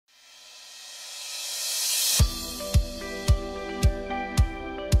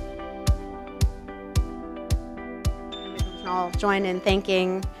I'll join in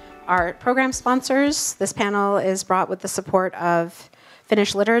thanking our program sponsors. This panel is brought with the support of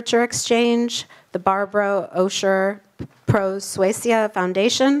Finnish Literature Exchange, the Barbro Osher Prose Suecia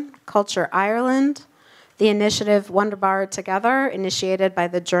Foundation, Culture Ireland, the initiative Wunderbar Together, initiated by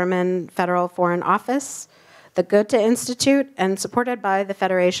the German Federal Foreign Office, the Goethe Institute, and supported by the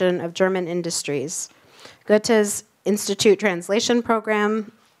Federation of German Industries. Goethe's Institute Translation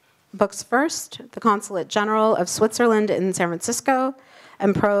Program, Books First, the Consulate General of Switzerland in San Francisco,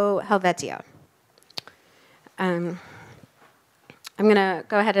 and Pro Helvetia. I'm going to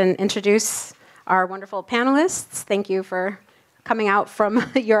go ahead and introduce our wonderful panelists. Thank you for coming out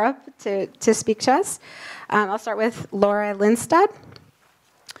from Europe to speak to us. I'll start with Laura Lindstedt.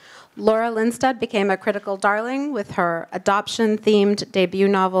 Laura Lindstedt became a critical darling with her adoption-themed debut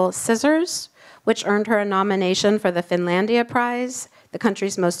novel, Scissors, which earned her a nomination for the Finlandia Prize, the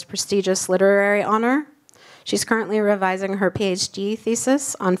country's most prestigious literary honor. She's currently revising her PhD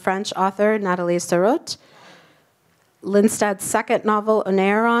thesis on French author Nathalie Sarraute. Lindstedt's second novel,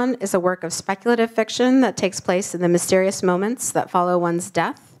 Oneiron, is a work of speculative fiction that takes place in the mysterious moments that follow one's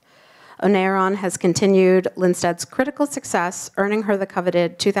death. Oneiron has continued Lindstedt's critical success, earning her the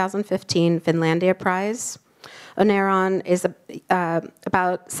coveted 2015 Finlandia Prize. Oneiron is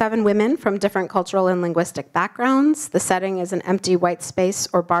about 7 women from different cultural and linguistic backgrounds. The setting is an empty white space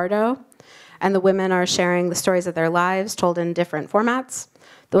or bardo, and the women are sharing the stories of their lives told in different formats.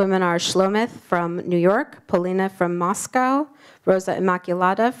 The women are Shlomith from New York, Polina from Moscow, Rosa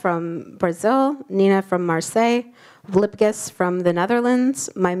Immaculada from Brazil, Nina from Marseille, Vlipgis from the Netherlands,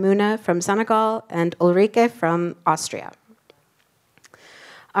 Maimouna from Senegal, and Ulrike from Austria.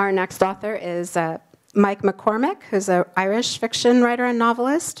 Our next author is Mike McCormack, who's an Irish fiction writer and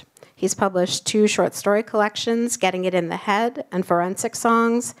novelist. He's published 2 short story collections, Getting It in the Head and Forensic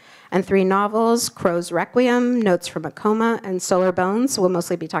Songs, and 3 novels, Crow's Requiem, Notes from a Coma, and Solar Bones. We'll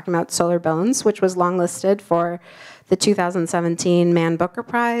mostly be talking about Solar Bones, which was longlisted for the 2017 Man Booker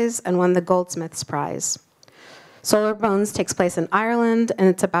Prize and won the Goldsmiths Prize. Solar Bones takes place in Ireland, and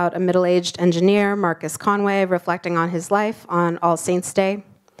it's about a middle-aged engineer, Marcus Conway, reflecting on his life on All Saints' Day.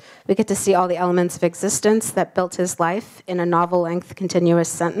 We get to see all the elements of existence that built his life in a novel-length continuous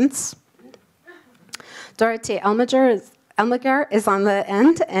sentence. Dorothee Elmiger is on the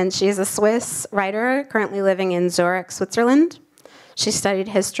end, and she's a Swiss writer currently living in Zurich, Switzerland. She studied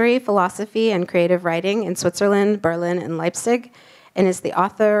history, philosophy, and creative writing in Switzerland, Berlin, and Leipzig, and is the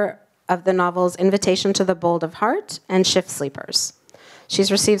author of the novels Invitation to the Bold of Heart and Shift Sleepers.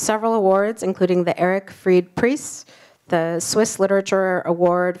 She's received several awards, including the Erich Fried Prize, the Swiss Literature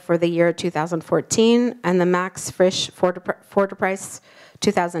Award for the year 2014, and the Max Frisch Förderpreis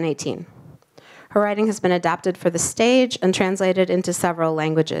 2018. Her writing has been adapted for the stage and translated into several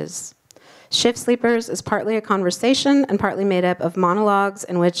languages. Shift Sleepers is partly a conversation and partly made up of monologues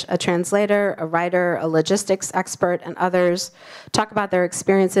in which a translator, a writer, a logistics expert, and others talk about their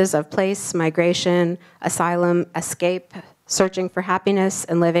experiences of place, migration, asylum, escape, searching for happiness,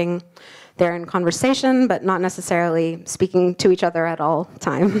 and living. They're in conversation, but not necessarily speaking to each other at all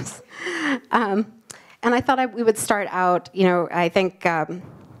times. And I thought we would start out, I think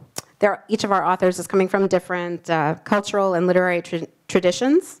each of our authors is coming from different cultural and literary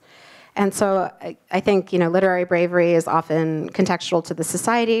traditions. And so I think, literary bravery is often contextual to the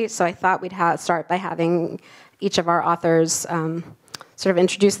society. So I thought we'd start by having each of our authors sort of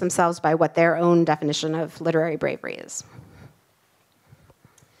introduce themselves by what their own definition of literary bravery is.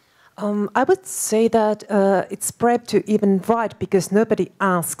 I would say that it's brave to even write because nobody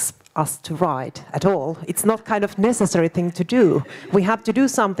asks us to write at all. It's not kind of necessary thing to do. We have to do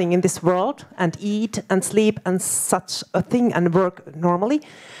something in this world and eat and sleep and such a thing and work normally.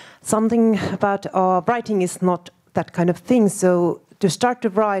 Something about writing is not that kind of thing. So to start to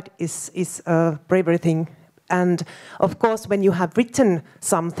write is a bravery thing. And of course, when you have written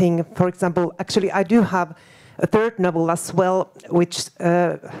something, for example, actually I do have a 3rd novel as well, which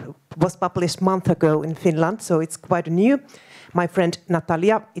was published a month ago in Finland, so it's quite new. My friend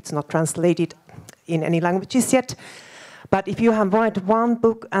Natalia, it's not translated in any languages yet. But if you have written 1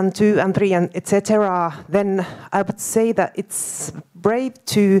 book and 2 and 3 and etc., then I would say that it's brave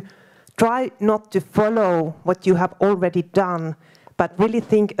to try not to follow what you have already done, but really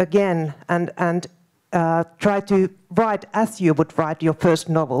think again and try to write as you would write your first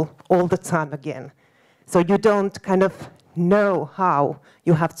novel all the time again. So you don't kind of know how,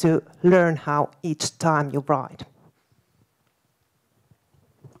 you have to learn how each time you write.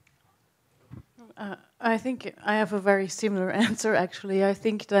 I think I have a very similar answer, actually. I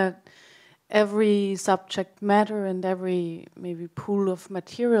think that every subject matter and every maybe pool of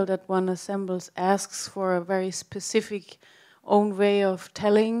material that one assembles asks for a very specific own way of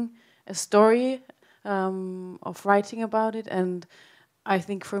telling a story, of writing about it. And I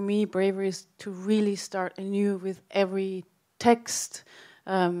think for me, bravery is to really start anew with every text,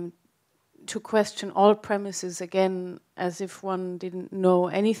 to question all premises again as if one didn't know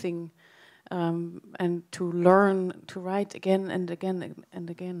anything, and to learn to write again and again and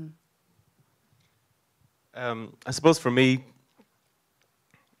again. I suppose for me,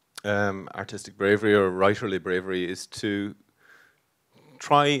 artistic bravery or writerly bravery is to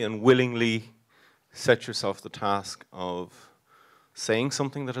try and willingly set yourself the task of saying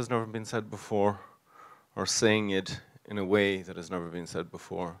something that has never been said before, or saying it in a way that has never been said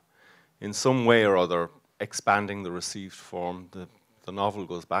before. In some way or other, expanding the received form. The novel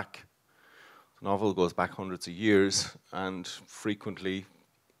goes back. The novel goes back hundreds of years, and frequently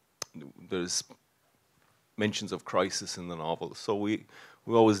there's mentions of crisis in the novel. So we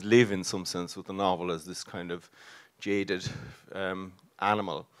always live in some sense with the novel as this kind of jaded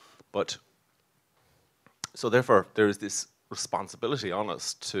animal. But so therefore there is this responsibility on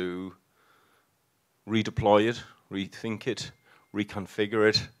us to redeploy it, rethink it, reconfigure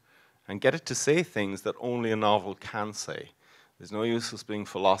it, and get it to say things that only a novel can say. There's no use us being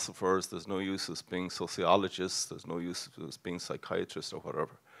philosophers, there's no use us being sociologists, there's no use us being psychiatrists or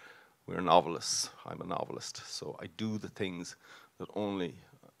whatever. We're novelists. I'm a novelist. So I do the things that only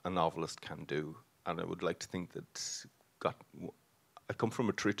a novelist can do. And I would like to think that I come from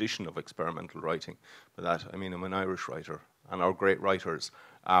a tradition of experimental writing. By that, I mean I'm an Irish writer. And our great writers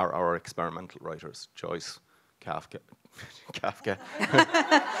are our experimental writers. Joyce, Kafka.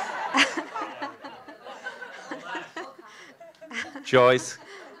 Joyce,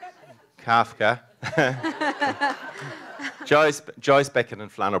 Kafka. Joyce, Beckett,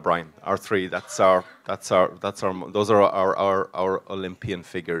 and Flann O'Brien, our three. Those are our Olympian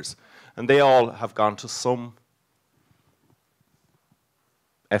figures, and they all have gone to some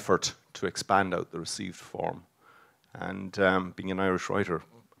effort to expand out the received form. And being an Irish writer,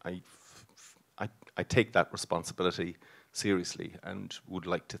 I take that responsibility seriously, and would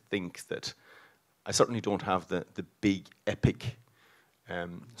like to think that I certainly don't have the big epic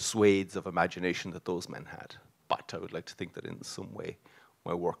swathes of imagination that those men had. But I would like to think that in some way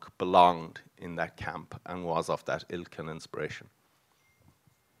my work belonged in that camp and was of that ilk and inspiration.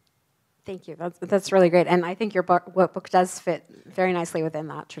 Thank you. That's really great. And I think your book does fit very nicely within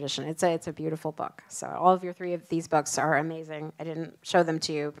that tradition. It's a beautiful book. So all of your three of these books are amazing. I didn't show them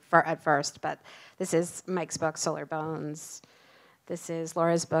to you at first, but this is Mike's book, Solar Bones. This is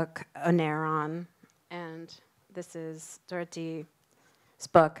Laura's book, Oneron. And this is Dorothee's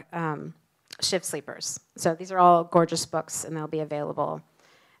book, Shift Sleepers. So these are all gorgeous books, and they'll be available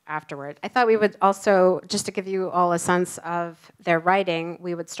afterward. I thought we would also, just to give you all a sense of their writing,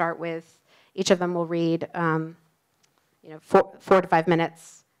 we would start with, each of them will read 4 to 5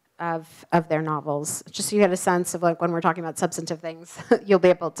 minutes of their novels, just so you get a sense of, like, when we're talking about substantive things, you'll be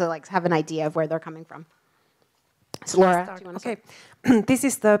able to, like, have an idea of where they're coming from. So Laura, do you want to start? This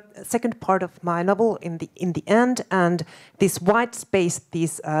is the second part of my novel in the end, and this white space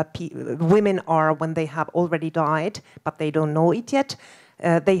these women are when they have already died, but they don't know it yet.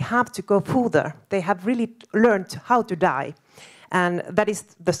 They have to go further. They have really learned how to die, and that is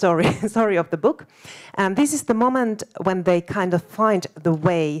the story of the book. And this is the moment when they kind of find the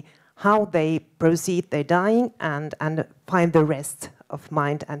way how they proceed their dying and find the rest of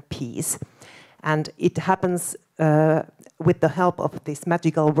mind and peace. And it happens with the help of this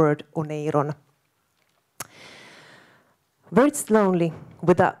magical word, oneiron. Very slowly,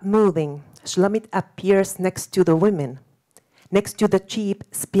 without moving, Shlomit appears next to the women, next to the jeep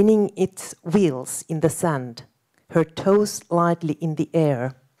spinning its wheels in the sand, her toes lightly in the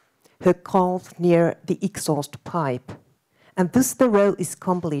air, her calf near the exhaust pipe. And thus the row is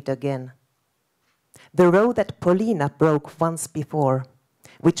complete again. The row that Paulina broke once before,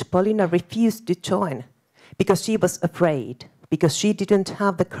 which Paulina refused to join because she was afraid, because she didn't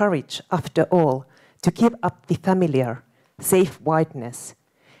have the courage, after all, to give up the familiar, safe whiteness,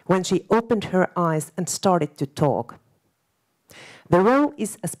 when she opened her eyes and started to talk. The row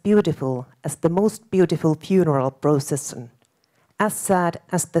is as beautiful as the most beautiful funeral procession, as sad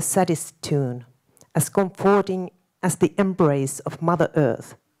as the saddest tune, as comforting as the embrace of Mother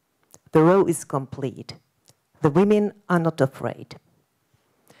Earth. The row is complete. The women are not afraid.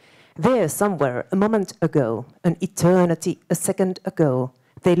 There, somewhere, a moment ago, an eternity, a second ago,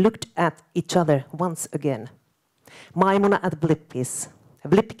 they looked at each other once again. Maimuna at Vlippis,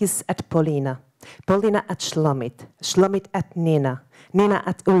 Vlippis at Paulina, Paulina at Shlomit, Shlomit at Nina, Nina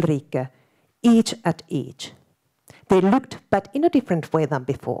at Ulrike, each at each. They looked, but in a different way than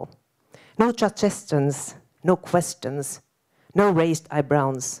before. No suggestions, no questions, no raised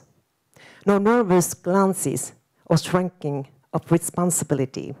eyebrows, no nervous glances or shrinking of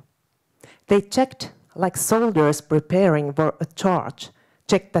responsibility. They checked like soldiers preparing for a charge,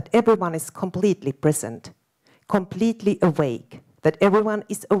 checked that everyone is completely present, completely awake, that everyone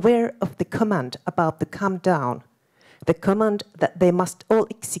is aware of the command about to come down, the command that they must all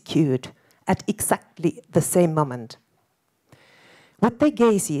execute at exactly the same moment. With their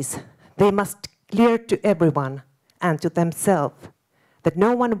gazes, they must clear to everyone and to themselves that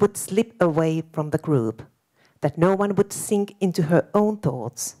no one would slip away from the group, that no one would sink into her own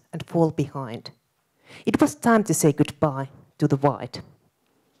thoughts and fall behind. It was time to say goodbye to the white.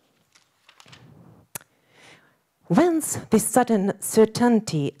 Whence this sudden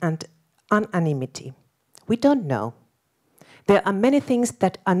certainty and unanimity? We don't know. There are many things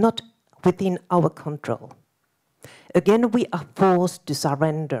that are not within our control. Again, we are forced to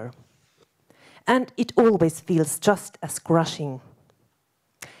surrender. And it always feels just as crushing,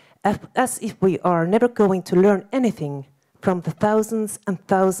 as if we are never going to learn anything from the thousands and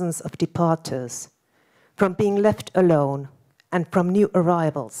thousands of departures, from being left alone, and from new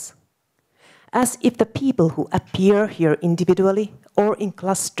arrivals. As if the people who appear here individually or in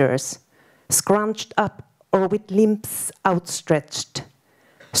clusters, scrunched up or with limbs outstretched,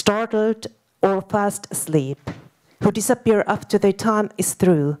 startled or fast asleep, who disappear after their time is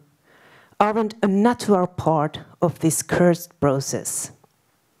through, aren't a natural part of this cursed process.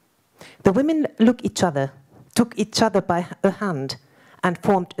 The women took each other by a hand, and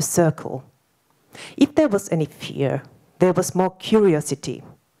formed a circle. If there was any fear, there was more curiosity.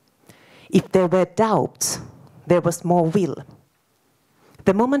 If there were doubts, there was more will.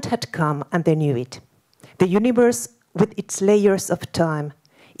 The moment had come, and they knew it. The universe, with its layers of time,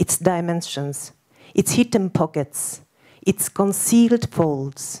 its dimensions, its hidden pockets, its concealed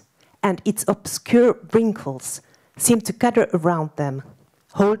folds, and its obscure wrinkles, seemed to gather around them,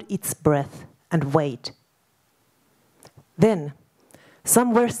 hold its breath, and wait. Then,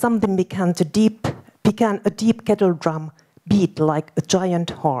 somewhere something began a deep kettle drum beat like a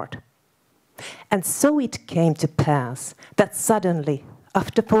giant heart. And so it came to pass that suddenly,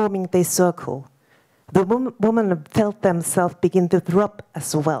 after forming their circle, the women felt themselves begin to throb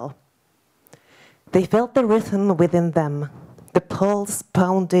as well. They felt the rhythm within them, the pulse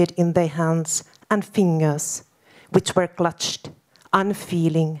pounded in their hands and fingers, which were clutched,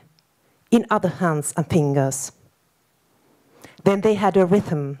 unfeeling, in other hands and fingers. Then they had a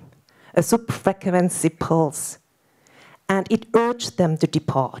rhythm, a sub-frequency pulse, and it urged them to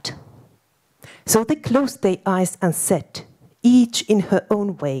depart. So they closed their eyes and said, each in her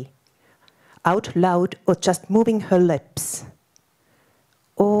own way, out loud or just moving her lips,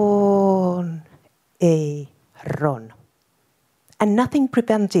 on a run. And nothing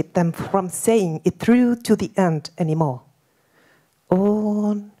prevented them from saying it through to the end anymore.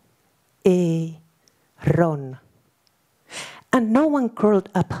 On a run. And no one curled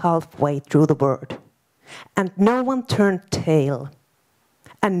up halfway through the word. And no one turned tail.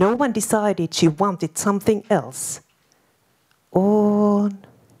 And no one decided she wanted something else. On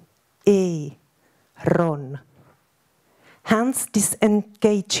a run. Hands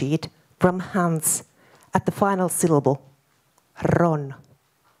disengaged from hands at the final syllable. Run.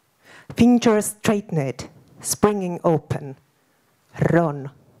 Fingers straightened, springing open.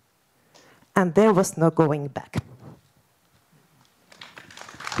 Run. And there was no going back.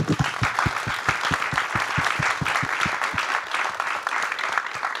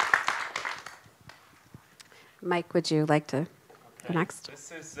 Mike, would you like to go next?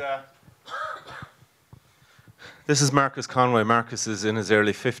 This is Marcus Conway. Marcus is in his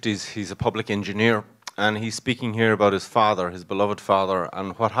early 50s. He's a public engineer, and he's speaking here about his father, his beloved father,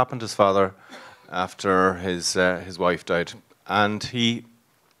 and what happened to his father after his wife died. And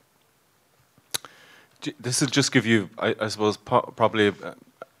this will just give you, I suppose, probably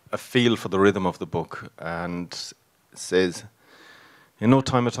a feel for the rhythm of the book. And it says, in no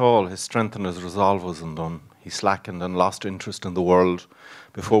time at all, his strength and his resolve was undone. He slackened and lost interest in the world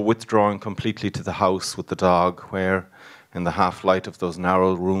before withdrawing completely to the house with the dog, where, in the half-light of those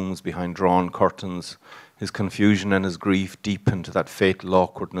narrow rooms behind drawn curtains, his confusion and his grief deepened to that fatal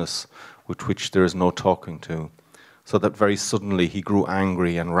awkwardness with which there is no talking to, so that very suddenly he grew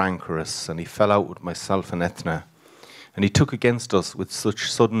angry and rancorous, and he fell out with myself and Ethna. And he took against us with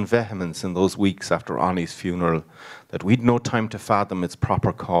such sudden vehemence in those weeks after Annie's funeral that we'd no time to fathom its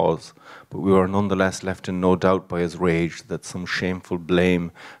proper cause, but we were nonetheless left in no doubt by his rage that some shameful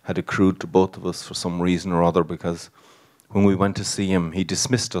blame had accrued to both of us for some reason or other, because when we went to see him, he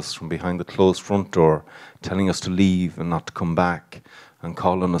dismissed us from behind the closed front door, telling us to leave and not to come back, and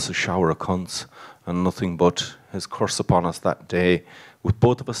calling us a shower of cunts, and nothing but his curse upon us that day, with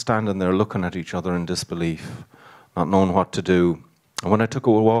both of us standing there looking at each other in disbelief, not knowing what to do. And when I took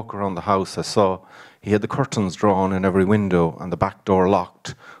a walk around the house, I saw he had the curtains drawn in every window and the back door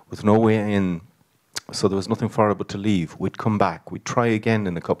locked, with no way in, so there was nothing for it but to leave. We'd come back, we'd try again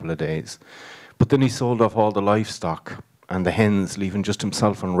in a couple of days. But then he sold off all the livestock and the hens, leaving just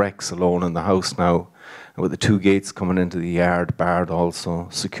himself and Rex alone in the house now, and with the 2 gates coming into the yard, barred also,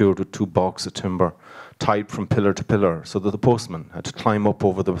 secured with 2 baulks of timber, tied from pillar to pillar, so that the postman had to climb up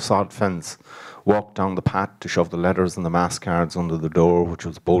over the sod fence, walk down the path to shove the letters and the mass cards under the door, which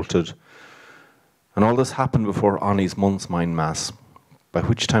was bolted. And all this happened before Annie's month's mind mass, by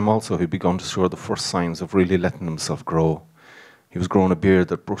which time also he'd begun to show the first signs of really letting himself grow. He was growing a beard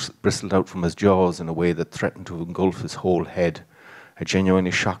that bristled out from his jaws in a way that threatened to engulf his whole head, a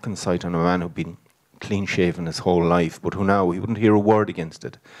genuinely shocking sight on a man who'd been clean-shaven his whole life, but who now he wouldn't hear a word against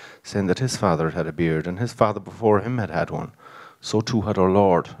it, saying that his father had a beard, and his father before him had had one. So too had our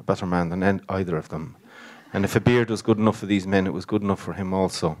Lord, a better man than either of them. And if a beard was good enough for these men, it was good enough for him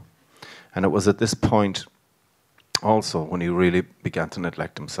also. And it was at this point also when he really began to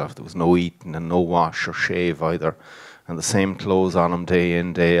neglect himself. There was no eating and no wash or shave either, and the same clothes on him day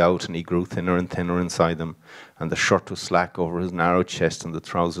in, day out, and he grew thinner and thinner inside them, and the shirt was slack over his narrow chest and the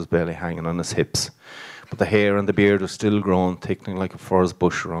trousers barely hanging on his hips. But the hair and the beard were still growing, thickening like a furze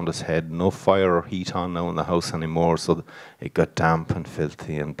bush around his head. No fire or heat on now in the house anymore, so it got damp and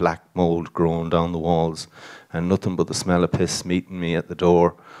filthy, and black mould growing down the walls, and nothing but the smell of piss meeting me at the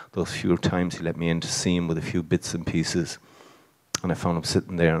door those few times he let me in to see him with a few bits and pieces. And I found him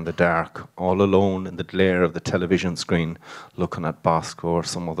sitting there in the dark, all alone in the glare of the television screen, looking at Bosco or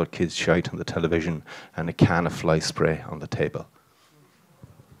some other kid's shite on the television, and a can of fly spray on the table.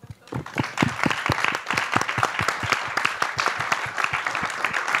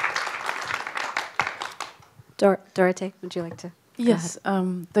 Dorothee, would you like to? Yes,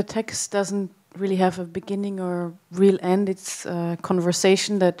 the text doesn't really have a beginning or real end. It's a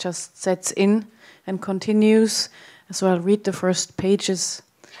conversation that just sets in and continues. So I'll read the first pages.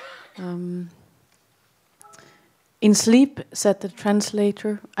 In sleep, said the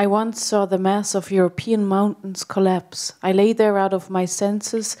translator, I once saw the mass of European mountains collapse. I lay there out of my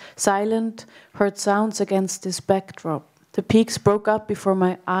senses, silent, heard sounds against this backdrop. The peaks broke up before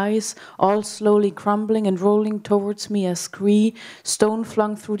my eyes, all slowly crumbling and rolling towards me as scree, stone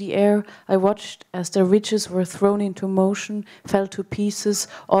flung through the air. I watched as the ridges were thrown into motion, fell to pieces,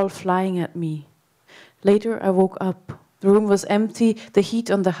 all flying at me. Later I woke up. The room was empty, the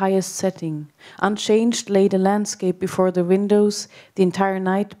heat on the highest setting. Unchanged lay the landscape before the windows, the entire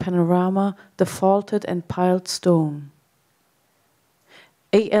night panorama, the faulted and piled stone.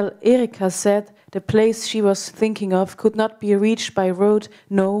 A.L. Erika said the place she was thinking of could not be reached by road.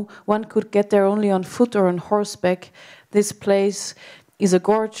 No, one could get there only on foot or on horseback. This place is a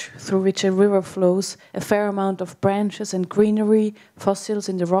gorge through which a river flows, a fair amount of branches and greenery, fossils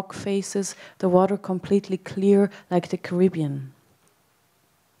in the rock faces, the water completely clear like the Caribbean.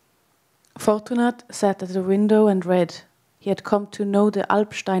 Fortunat sat at the window and read. He had come to know the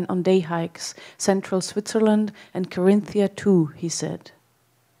Alpstein on day hikes, central Switzerland and Carinthia too, he said.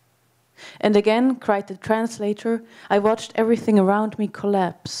 And again, cried the translator, I watched everything around me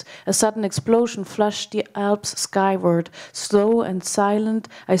collapse. A sudden explosion flushed the Alps skyward. Slow and silent,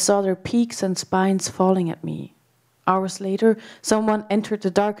 I saw their peaks and spines falling at me. Hours later, someone entered the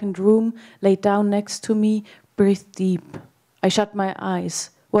darkened room, lay down next to me, breathed deep. I shut my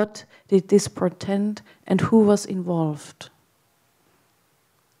eyes. What did this portend, and who was involved?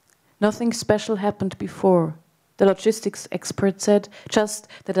 Nothing special happened before. The logistics expert said just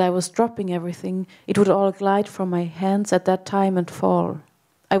that I was dropping everything. It would all glide from my hands at that time and fall.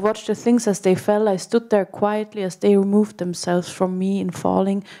 I watched the things as they fell. I stood there quietly as they removed themselves from me in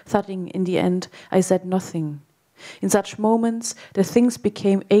falling, thudding in the end. I said nothing. In such moments, the things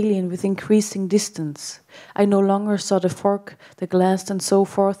became alien with increasing distance. I no longer saw the fork, the glass, and so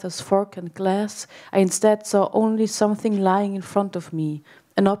forth as fork and glass. I instead saw only something lying in front of me,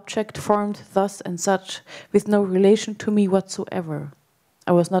 an object formed thus and such, with no relation to me whatsoever.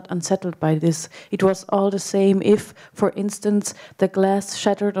 I was not unsettled by this. It was all the same if, for instance, the glass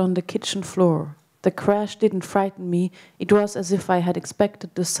shattered on the kitchen floor. The crash didn't frighten me. It was as if I had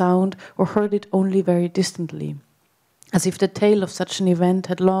expected the sound or heard it only very distantly, as if the tale of such an event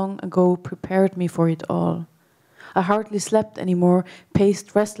had long ago prepared me for it all. I hardly slept anymore,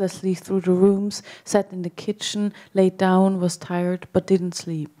 paced restlessly through the rooms, sat in the kitchen, laid down, was tired, but didn't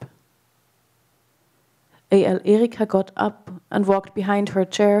sleep. A.L. Erika got up and walked behind her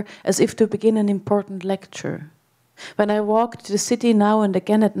chair as if to begin an important lecture. When I walked the city now and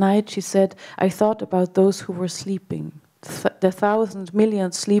again at night, she said, I thought about those who were sleeping. The 1,000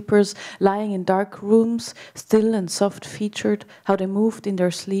 million sleepers lying in dark rooms, still and soft-featured, how they moved in their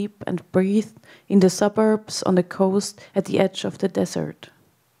sleep and breathed in the suburbs, on the coast, at the edge of the desert.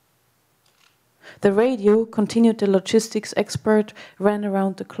 The radio, continued the logistics expert, ran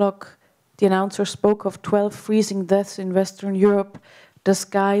around the clock. The announcer spoke of 12 freezing deaths in Western Europe. The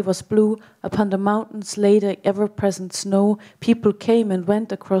sky was blue. Upon the mountains lay the ever-present snow. People came and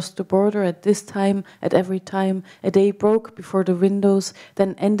went across the border at this time, at every time. A day broke before the windows,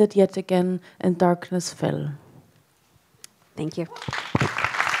 then ended yet again, and darkness fell. Thank you.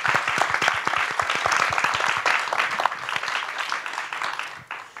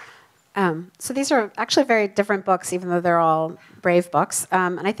 So these are actually very different books, even though they're all brave books.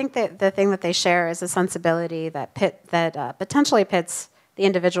 And I think that the thing that they share is a sensibility that potentially pits the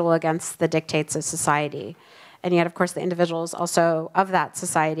individual against the dictates of society. And yet, of course, the individual is also of that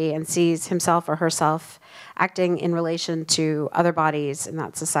society and sees himself or herself acting in relation to other bodies in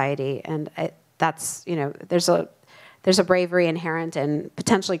that society. And that's, you know, there's a bravery inherent in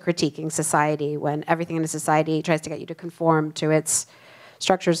potentially critiquing society when everything in a society tries to get you to conform to its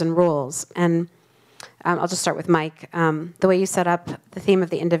structures and rules. And I'll just start with Mike. The way you set up the theme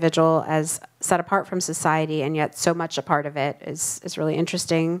of the individual as set apart from society and yet so much a part of it is really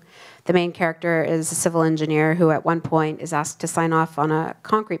interesting. The main character is a civil engineer who at one point is asked to sign off on a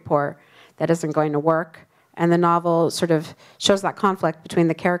concrete pour that isn't going to work. And the novel sort of shows that conflict between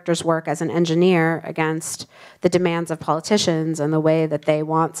the character's work as an engineer against the demands of politicians and the way that they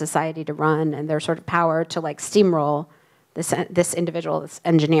want society to run and their sort of power to like steamroll this individual, this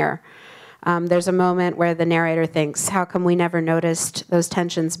engineer. There's a moment where the narrator thinks, how come we never noticed those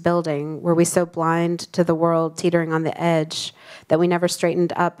tensions building? Were we so blind to the world teetering on the edge that we never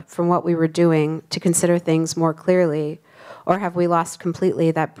straightened up from what we were doing to consider things more clearly? Or have we lost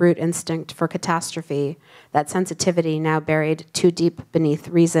completely that brute instinct for catastrophe, that sensitivity now buried too deep beneath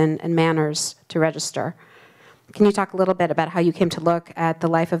reason and manners to register? Can you talk a little bit about how you came to look at the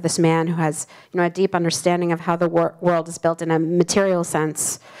life of this man who has, you know, a deep understanding of how the world is built in a material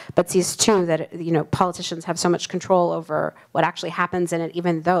sense, but sees too that, you know, politicians have so much control over what actually happens in it,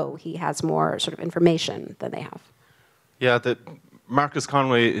 even though he has more sort of information than they have? Yeah, Marcus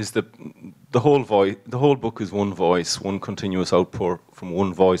Conway is the whole voice. The whole book is one voice, one continuous outpour from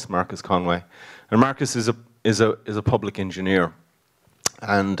one voice, Marcus Conway, and Marcus is a public engineer.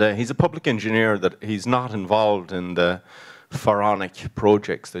 And he's a public engineer that he's not involved in the pharaonic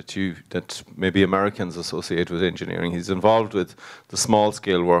projects that maybe Americans associate with engineering. He's involved with the small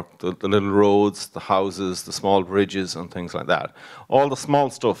scale work, the little roads, the houses, the small bridges and things like that. All the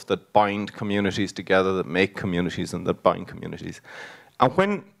small stuff that bind communities together, that make communities and that bind communities. And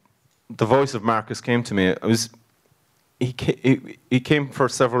when the voice of Marcus came to me, he came for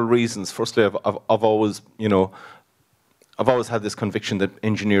several reasons. Firstly, I've always, you know, I've always had this conviction that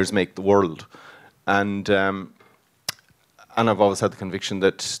engineers make the world, and I've always had the conviction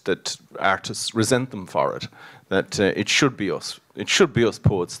that artists resent them for it. That it should be us. It should be us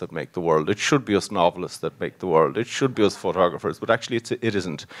poets that make the world. It should be us novelists that make the world. It should be us photographers. But actually, it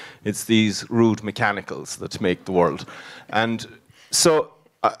isn't. It's these rude mechanicals that make the world. And so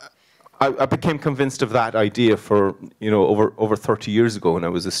I became convinced of that idea for, you know, over 30 years ago when I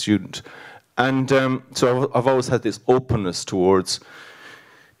was a student. And so I've always had this openness towards,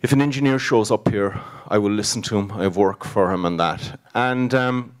 if an engineer shows up here, I will listen to him, I have work for him and that.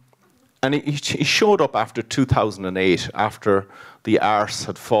 And he showed up after 2008, after the arse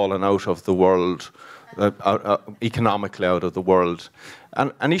had fallen out of the world, economically out of the world.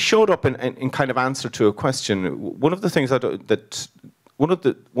 And he showed up in kind of answer to a question. One of the things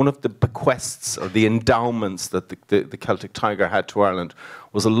one of the bequests or the endowments that the Celtic Tiger had to Ireland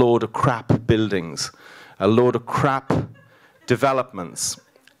was a load of crap buildings, a load of crap developments.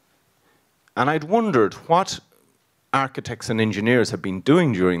 And I'd wondered what architects and engineers have been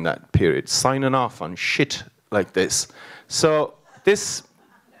doing during that period, signing off on shit like this. So this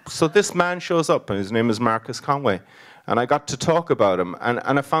man shows up, and his name is Marcus Conway. And I got to talk about him, and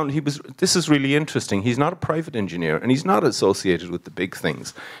I found this is really interesting. He's not a private engineer, and he's not associated with the big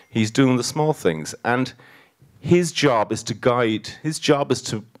things. He's doing the small things, and his job is to guide, his job is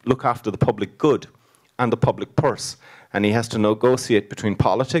to look after the public good and the public purse. And he has to negotiate between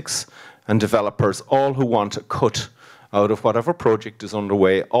politics and developers, all who want a cut out of whatever project is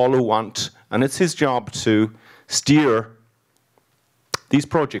underway, all who want, and it's his job to steer these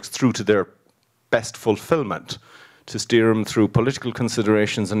projects through to their best fulfillment, to steer him through political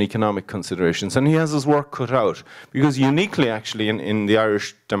considerations and economic considerations. And he has his work cut out. Because uniquely, actually, in the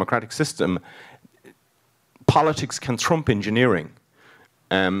Irish democratic system, politics can trump engineering.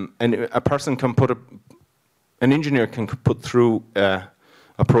 And a person can an engineer can put through a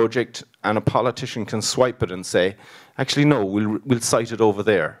project, and a politician can swipe it and say, actually no, we'll cite it over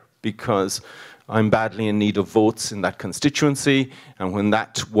there because I'm badly in need of votes in that constituency, and when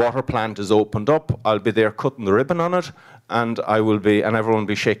that water plant is opened up, I'll be there cutting the ribbon on it, and everyone will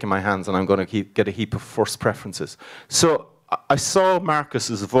be shaking my hands, and I'm going to get a heap of first preferences. So I saw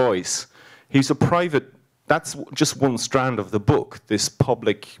Marcus's voice. He's a private. That's just one strand of the book, this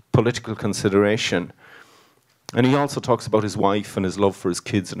public political consideration. And he also talks about his wife and his love for his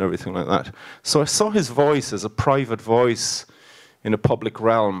kids and everything like that. So I saw his voice as a private voice in a public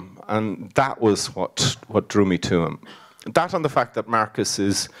realm, and that was what drew me to him. That and the fact that Marcus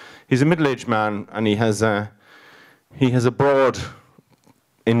he's a middle-aged man, and he has a broad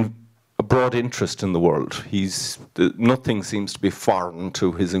interest in the world. Nothing seems to be foreign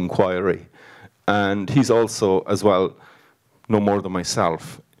to his inquiry. And he's also, as well, no more than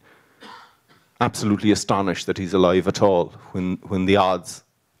myself, absolutely astonished that he's alive at all when the odds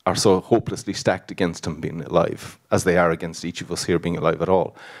are so hopelessly stacked against him being alive, as they are against each of us here being alive at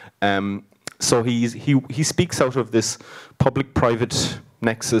all. So he speaks out of this public-private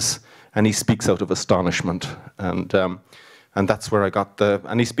nexus, and he speaks out of astonishment, and that's where I got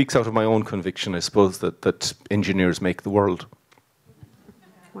and he speaks out of my own conviction, I suppose, that engineers make the world.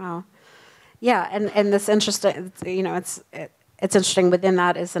 Wow. Yeah, and this interesting, it's interesting. Within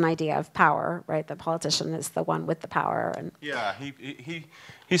that is an idea of power, right? The politician is the one with the power, and yeah, he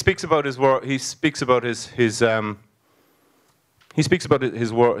speaks about his world. He speaks about his world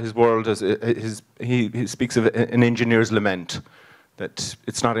as he speaks of an engineer's lament, that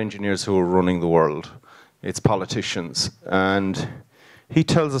it's not engineers who are running the world, it's politicians. And he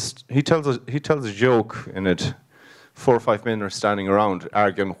tells a joke in it. 4 or 5 men are standing around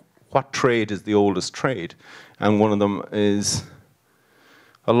arguing what trade is the oldest trade, and one of them is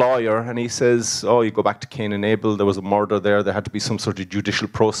a lawyer, and he says, oh, you go back to Cain and Abel, there was a murder there had to be some sort of judicial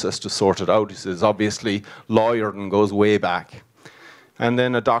process to sort it out. He says, obviously lawyering goes way back. And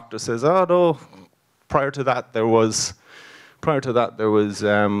then a doctor says, oh no, prior to that there was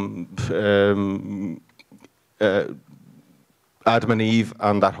Adam and Eve,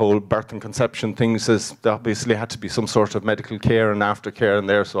 and that whole birth and conception thing. Says there obviously had to be some sort of medical care and aftercare in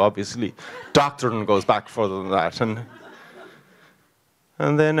there, so obviously doctoring goes back further than that.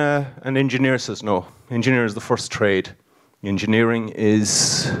 And then an engineer says, no, engineer is the first trade. Engineering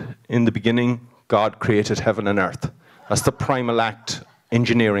is, in the beginning, God created heaven and earth. That's the primal act,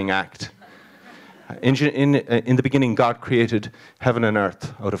 engineering act. In the beginning, God created heaven and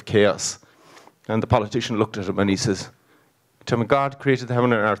earth out of chaos. And the politician looked at him and he says, tell me, God created the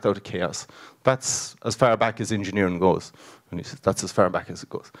heaven and earth out of chaos. That's as far back as engineering goes. And he says, that's as far back as it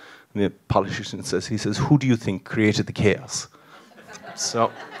goes. And the politician says, who do you think created the chaos?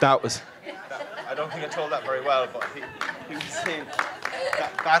 So that was, I don't think I told that very well, but he was saying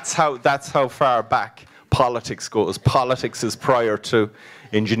that's how far back politics goes. Politics is prior to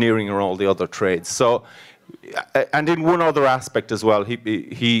engineering or all the other trades. So, and in one other aspect as well,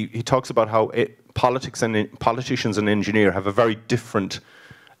 he talks about how politicians and engineers have a very different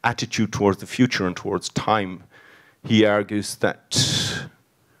attitude towards the future and towards time. He argues that,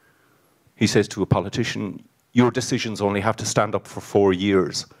 he says to a politician, your decisions only have to stand up for 4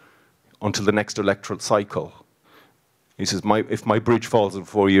 years until the next electoral cycle. He says, if my bridge falls in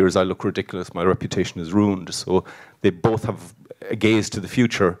 4 years, I look ridiculous, my reputation is ruined. So they both have a gaze to the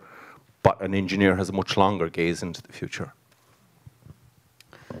future, but an engineer has a much longer gaze into the future.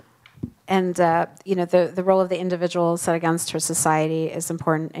 And the role of the individual set against her society is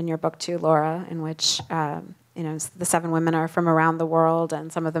important in your book too, Laura, in which the 7 women are from around the world,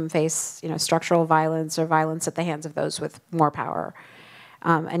 and some of them face structural violence or violence at the hands of those with more power.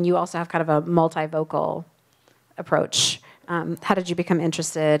 And you also have kind of a multivocal approach. How did you become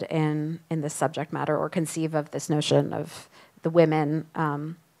interested in this subject matter, or conceive of this notion of the women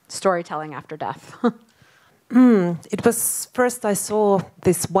storytelling after death? It was first I saw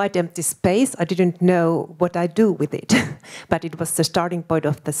this wide empty space. I didn't know what I do with it, but it was the starting point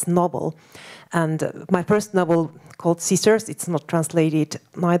of this novel. And my first novel called Scissors, it's not translated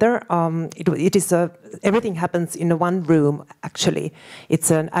neither. It is everything happens in one room, actually. It's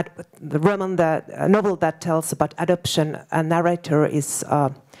a novel that tells about adoption. A narrator is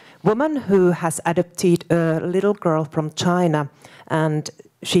a woman who has adopted a little girl from China, and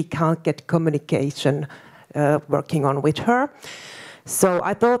she can't get communication working on with her. So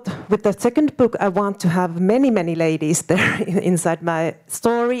I thought with the second book I want to have many, many ladies there inside my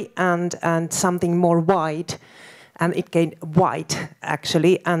story, and something more wide. And it came wide,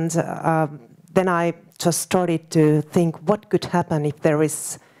 actually. And then I just started to think what could happen if there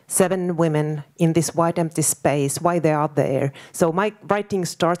is 7 women in this wide empty space, why they are there. So my writing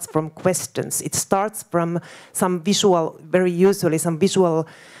starts from questions. It starts from some visual, very usually some visual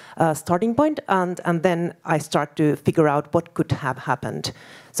starting point, and then I start to figure out what could have happened.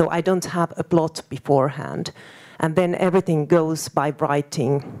 So I don't have a plot beforehand. And then everything goes by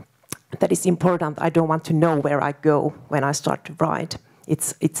writing. That is important. I don't want to know where I go when I start to write.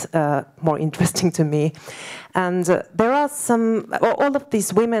 It's more interesting to me. And there are all of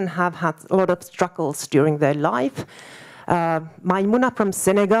these women have had a lot of struggles during their life. Maimouna from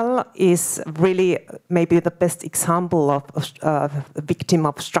Senegal is really maybe the best example of a victim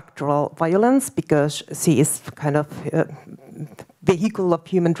of structural violence, because she is kind of a vehicle of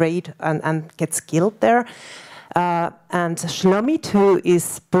human trade and gets killed there. And Shlomit, who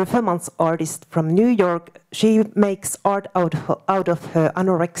is performance artist from New York, she makes art out of her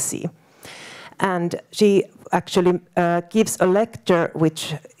anorexia. And she actually gives a lecture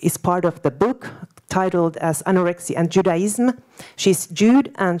which is part of the book, titled as Anorexia and Judaism. She's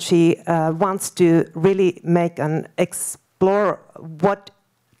Jude, and she wants to really make an explore what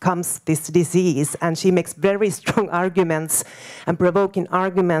comes this disease. And she makes very strong arguments and provoking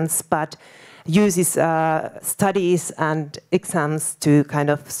arguments, but uses studies and exams to kind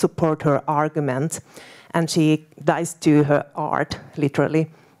of support her argument. And she dies to her art,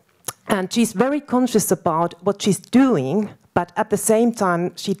 literally. And she's very conscious about what she's doing, but at the same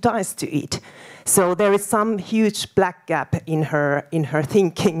time, she dies to it. So there is some huge black gap in her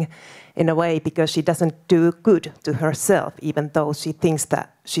thinking, in a way, because she doesn't do good to herself, even though she thinks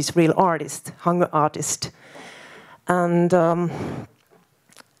that she's a real artist, hunger artist. And,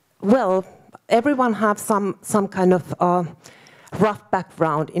 well, everyone has some kind of rough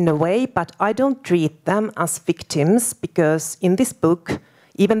background in a way, but I don't treat them as victims, because in this book,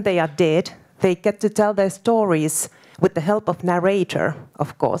 even they are dead, they get to tell their stories with the help of narrator,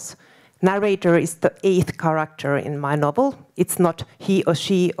 of course. Narrator is the 8th character in my novel. It's not he or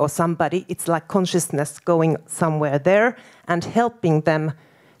she or somebody, it's like consciousness going somewhere there and helping them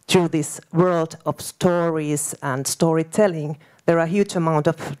through this world of stories and storytelling. There are a huge amount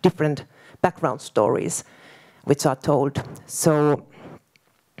of different background stories which are told. So,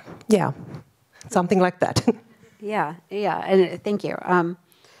 yeah, something like that. Yeah, and thank you.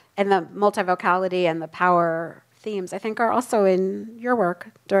 And the multivocality and the power themes, I think, are also in your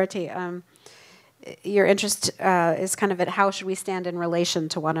work, Dorothee. Your interest is kind of at how should we stand in relation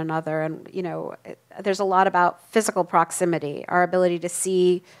to one another, and there's a lot about physical proximity, our ability to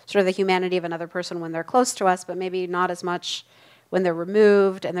see sort of the humanity of another person when they're close to us, but maybe not as much when they're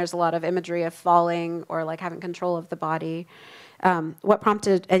removed. And there's a lot of imagery of falling or like having control of the body. What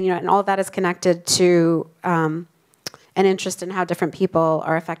prompted, and all of that is connected to an interest in how different people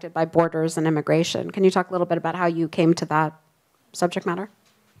are affected by borders and immigration. Can you talk a little bit about how you came to that subject matter?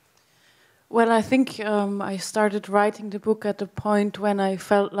 Well, I think I started writing the book at the point when I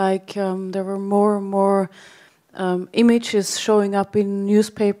felt like there were more and more images showing up in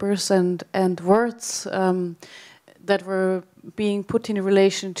newspapers and words that were being put in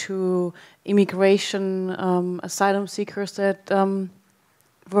relation to immigration, asylum seekers that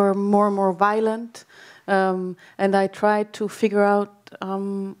were more and more violent. And I tried to figure out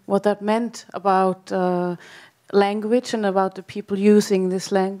what that meant about language and about the people using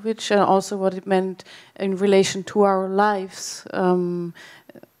this language, and also what it meant in relation to our lives.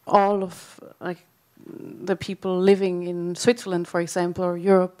 All of the people living in Switzerland, for example, or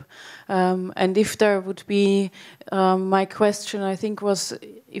Europe. And if there would be, my question, I think, was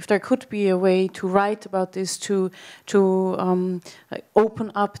if there could be a way to write about this, to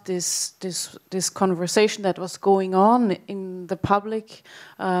open up this conversation that was going on in the public.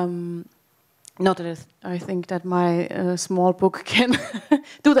 Not that I think that my small book can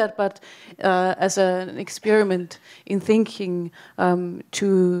do that, but as an experiment in thinking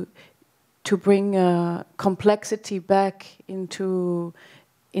to bring complexity back into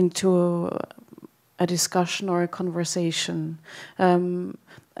a discussion or a conversation.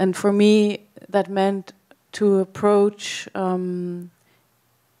 And for me, that meant to approach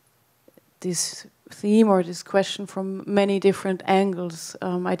this theme or this question from many different angles.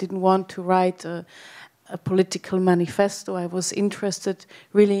 I didn't want to write a political manifesto. I was interested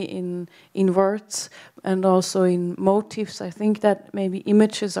really in words and also in motifs. I think that maybe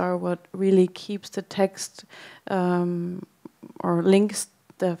images are what really keeps the text or links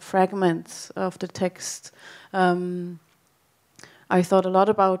the fragments of the text. I thought a lot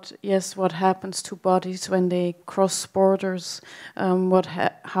about, yes, what happens to bodies when they cross borders.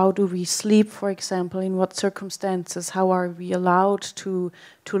 How do we sleep, for example? In what circumstances? How are we allowed to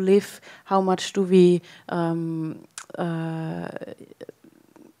live? How much do we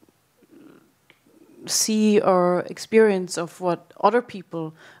see or experience of what other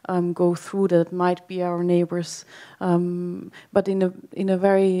people go through that might be our neighbors, but in a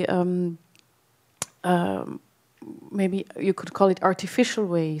very maybe you could call it artificial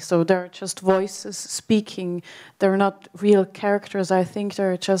way. So they're just voices speaking. They're not real characters. I think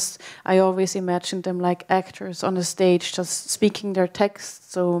they're just, I always imagine them like actors on a stage just speaking their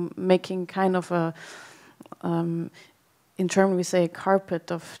text, so making kind of a in German we say a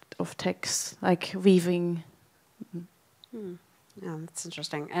carpet of text, like weaving. Yeah, that's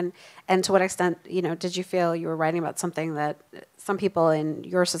interesting. And to what extent, did you feel you were writing about something that some people in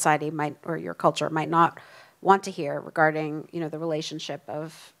your society might, or your culture might not want to hear regarding, the relationship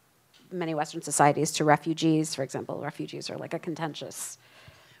of many Western societies to refugees, for example? Refugees are like a contentious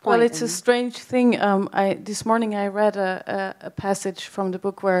point. Well, it's a strange thing. This morning I read a passage from the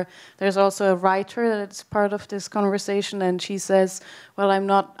book where there's also a writer that's part of this conversation, and she says, well,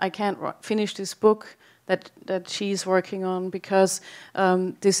 I can't finish this book that she's working on because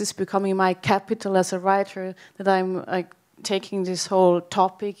this is becoming my capital as a writer, that I'm like taking this whole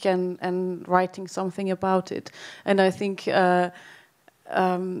topic and writing something about it. And I think that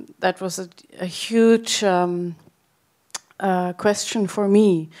was a huge question for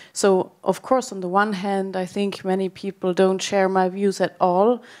me. So, of course, on the one hand, I think many people don't share my views at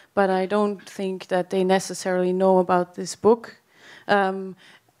all, but I don't think that they necessarily know about this book.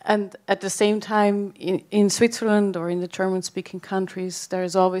 And at the same time, in Switzerland or in the German-speaking countries, there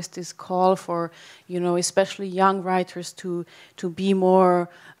is always this call for, especially young writers to be more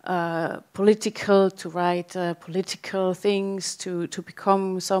political, to write political things, to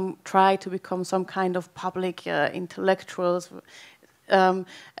try to become some kind of public intellectuals. And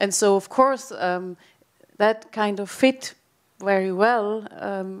so, of course, that kind of fit very well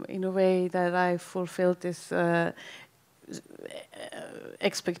in a way that I fulfilled this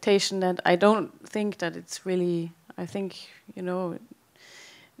expectation that I don't think that it's really, I think,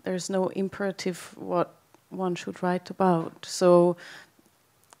 there's no imperative what one should write about. So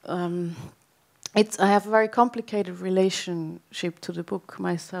I have a very complicated relationship to the book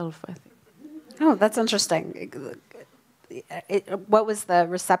myself, I think. Oh, that's interesting. What was the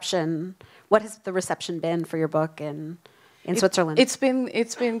reception? What has the reception been for your book in Switzerland? It's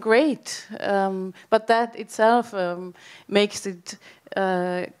been great, but that itself makes it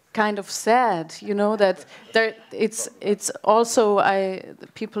kind of sad, that it's also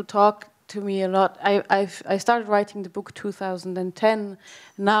people talk to me a lot. I started writing the book 2010.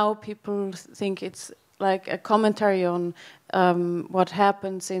 Now people think it's like a commentary on what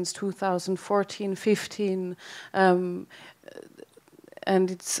happened since 2014, 15.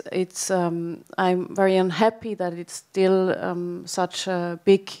 And it's I'm very unhappy that it's still such a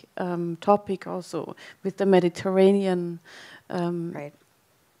big topic also with the Mediterranean. Right.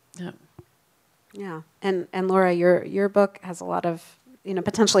 Yeah. Yeah. And Laura, your book has a lot of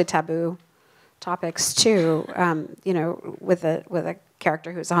potentially taboo topics too. With a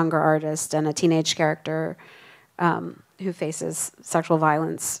character who's a hunger artist and a teenage character who faces sexual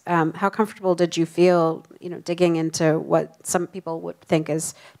violence. How comfortable did you feel, digging into what some people would think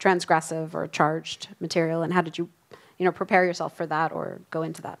is transgressive or charged material, and how did you, prepare yourself for that or go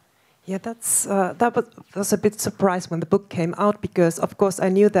into that? Yeah, that was a bit surprised when the book came out, because of course I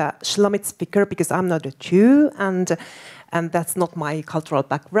knew that Schlomit's figure, because I'm not a Jew and that's not my cultural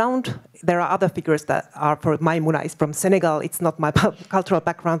background. There are other figures that are, for Maimouna is from Senegal. It's not my cultural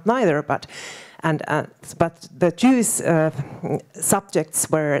background neither, but the Jewish subjects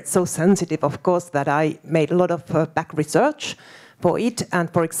were so sensitive, of course, that I made a lot of back research for it.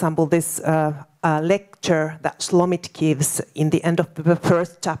 And for example, this lecture that Shlomit gives in the end of the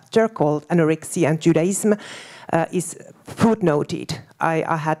first chapter, called Anorexia and Judaism, is footnoted.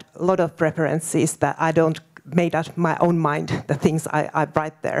 I had a lot of references that I don't made up my own mind, the things I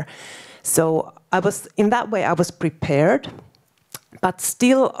write there. So in that way I was prepared. But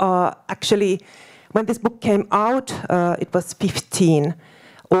still, actually, when this book came out, it was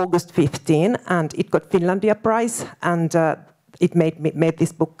August 15, and it got Finlandia Prize, and it made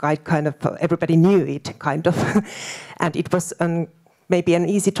this book kind of, everybody knew it, kind of. And it was maybe an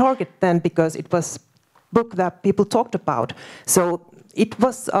easy target then, because it was a book that people talked about. So it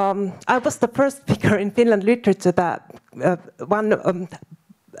was, I was the first figure in Finland literature that one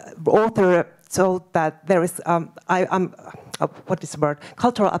author told that there is, what is the word,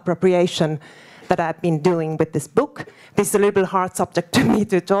 cultural appropriation that I've been doing with this book. This is a little hard subject to me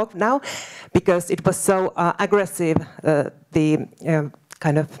to talk now, because it was so aggressive, the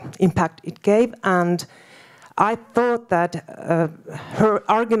kind of impact it gave. And I thought that her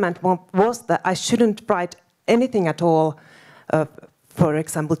argument was that I shouldn't write anything at all, for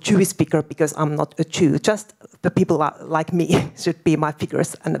example, Jewish figure, because I'm not a Jew. Just the people like me should be my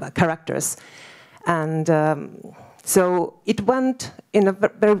figures and characters. And so it went in a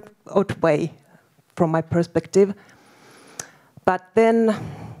very odd way from my perspective. But then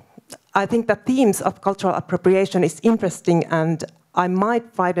I think the themes of cultural appropriation is interesting, and I might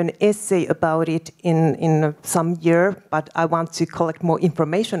write an essay about it in some year, but I want to collect more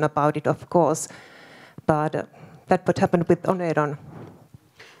information about it, of course. But that's what happened with Oneron.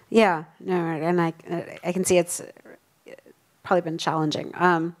 Yeah, no, and I can see it's probably been challenging.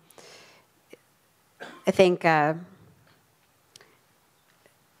 I think,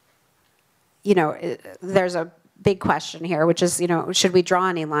 you know, there's a big question here, which is, you know, should we draw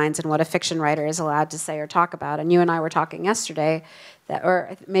any lines in what a fiction writer is allowed to say or talk about? And you and I were talking yesterday, that,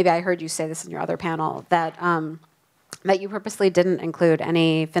 or maybe I heard you say this in your other panel, that that you purposely didn't include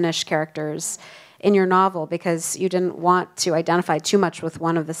any Finnish characters in your novel because you didn't want to identify too much with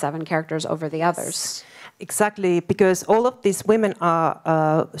one of the 7 characters over the others. Exactly, because all of these women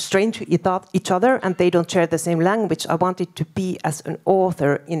are strange to each other, and they don't share the same language. I wanted to be, as an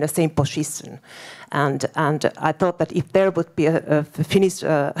author, in the same position. And I thought that if there would be a Finnish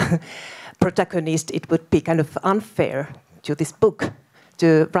protagonist, it would be kind of unfair to this book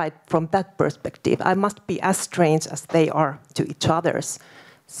to write from that perspective. I must be as strange as they are to each others.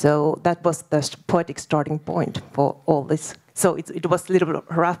 So that was the poetic starting point for all this. So it was a little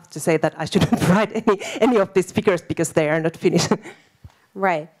rough to say that I shouldn't write any of these figures because they are not Finnish.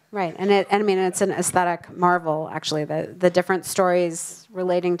 Right, right. And I mean, it's an aesthetic marvel, actually. The different stories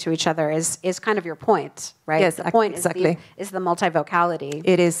relating to each other is kind of your point, right? Yes, the point exactly. is the multivocality.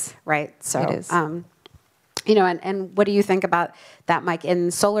 It is. Right, so. It is. You know, and what do you think about that, Mike? In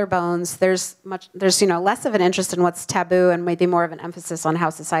Solar Bones, there's you know, less of an interest in what's taboo and maybe more of an emphasis on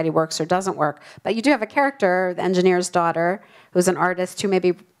how society works or doesn't work. But you do have a character, the engineer's daughter, who's an artist who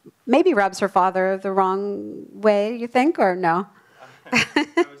maybe rubs her father the wrong way. You think, or no?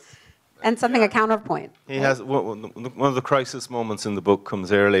 And something, a counterpoint. He has one of the crisis moments in the book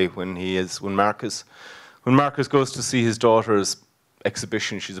comes early when Marcus goes to see his daughter's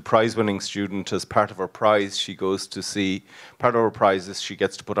exhibition. She's a prize-winning student. As part of her prize, she goes to see. Part of her prize is she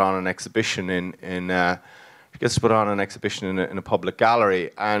gets to put on an exhibition in a public gallery.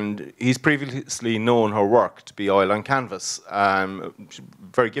 And he's previously known her work to be oil on canvas.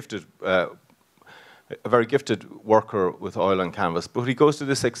 Very gifted, a very gifted worker with oil on canvas. But he goes to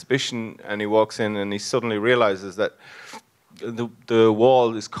this exhibition and he walks in and he suddenly realizes that the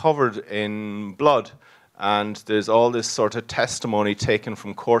wall is covered in blood. And there's all this sort of testimony taken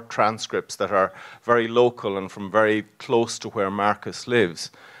from court transcripts that are very local and from very close to where Marcus lives.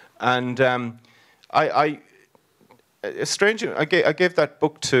 And it's strange. I gave that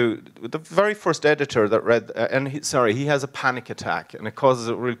book to the very first editor that read, he has a panic attack, and it causes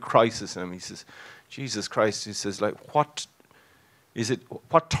a real crisis in him. He says, "Jesus Christ!" He says, "Like what? Is it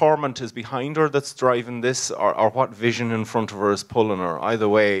what torment is behind her that's driving this, or what vision in front of her is pulling her? Either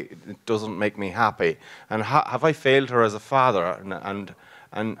way, it doesn't make me happy. And have I failed her as a father? And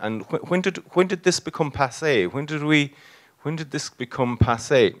when did this become passé? When did this become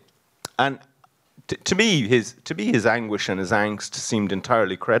passé?" And to me, his anguish and his angst seemed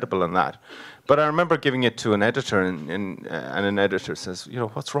entirely credible in that. But I remember giving it to an editor, and an editor says, "You know,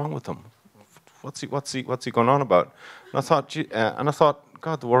 what's wrong with him? What's he going on about?" And I thought,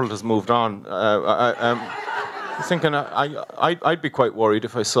 God, the world has moved on. I was thinking, I'd be quite worried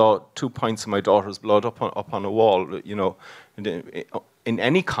if I saw 2 pints of my daughter's blood up on a wall, you know, in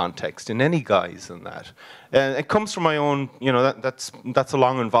any context, in any guise, and that. It comes from my own, you know, that's a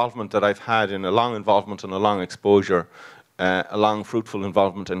long involvement that I've had in a long involvement and a long exposure, a long fruitful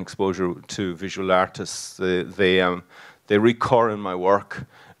involvement and exposure to visual artists. They recur in my work.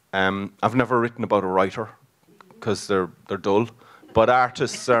 I've never written about a writer because they're dull, but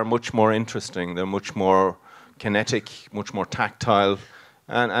artists are much more interesting. They're much more kinetic, much more tactile,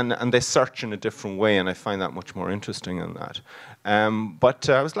 and they search in a different way, and I find that much more interesting than that. But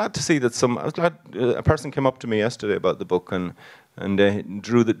I was glad to see that a person came up to me yesterday about the book and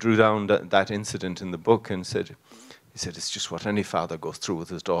drew down that incident in the book and said. He said, "It's just what any father goes through with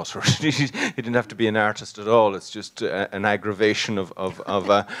his daughter." He didn't have to be an artist at all. It's just an aggravation of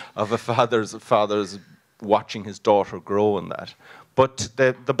a father's watching his daughter grow in that. But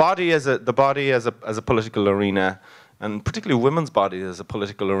the body as a political arena and particularly women's body as a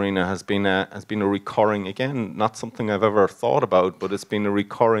political arena has been a recurring, again, not something I've ever thought about, but it's been a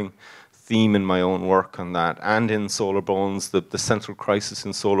recurring theme in my own work on that. And in Solar Bones, the central crisis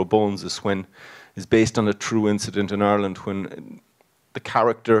in Solar Bones is based on a true incident in Ireland when the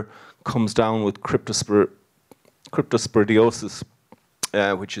character comes down with cryptosporidiosis,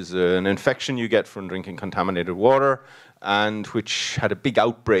 which is an infection you get from drinking contaminated water, and which had a big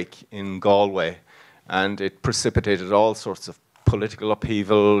outbreak in Galway. And it precipitated all sorts of political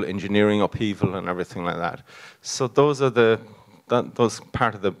upheaval, engineering upheaval, and everything like that. So those are those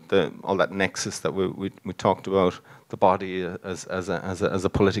part of all that nexus that we talked about, the body as a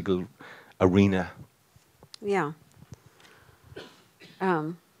political arena. Yeah.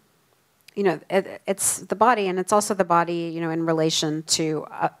 You know, it's the body, and it's also the body, you know, in relation to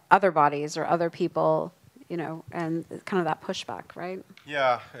other bodies or other people, you know, and kind of that pushback, right?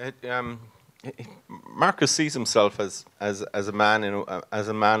 Yeah. Marcus sees himself as a man as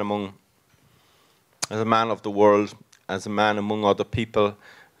a man of the world, as a man among other people,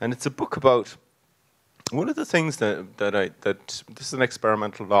 and it's a book about one of the things that this is an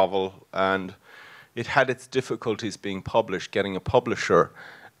experimental novel, and it had its difficulties being published, getting a publisher,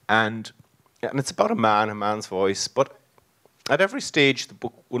 and it's about a man's voice, but at every stage,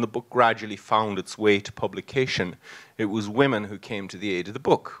 when the book gradually found its way to publication, it was women who came to the aid of the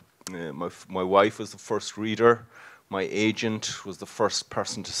book. My wife was the first reader. My agent was the first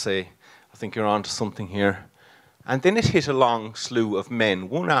person to say, I think you're onto something here. And then it hit a long slew of men,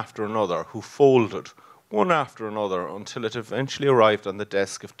 one after another, who folded, one after another, until it eventually arrived on the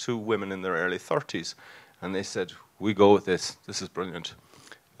desk of two women in their early 30s. And they said, we go with this. This is brilliant.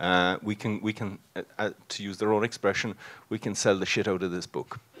 We can, to use their own expression, we can sell the shit out of this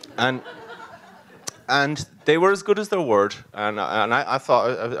book. And they were as good as their word. And I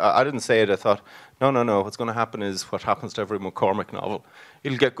thought, I didn't say it, I thought, no, what's going to happen is what happens to every McCormack novel.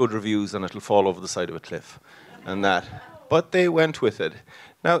 It'll get good reviews and it'll fall over the side of a cliff. And that. But they went with it.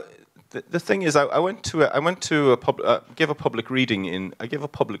 Now, the thing is, I gave a public reading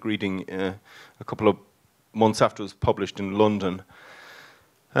a couple of months after it was published in London.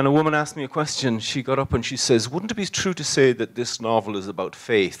 And a woman asked me a question. She got up and she says, wouldn't it be true to say that this novel is about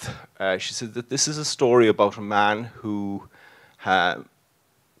faith? She said that this is a story about a man who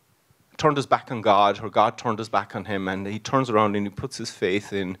turned his back on God, or God turned his back on him, and he turns around and he puts his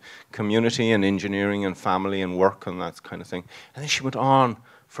faith in community and engineering and family and work and that kind of thing. And then she went on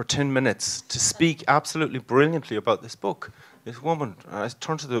for 10 minutes to speak absolutely brilliantly about this book. This woman, I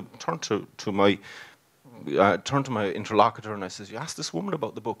turned to my interlocutor and I says, "You ask this woman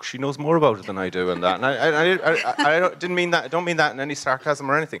about the book. She knows more about it than I do." And that, and I didn't mean that. I don't mean that in any sarcasm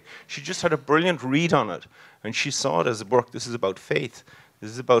or anything. She just had a brilliant read on it, and she saw it as a book. This is about faith.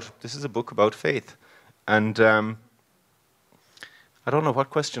 This is a book about faith, and I don't know what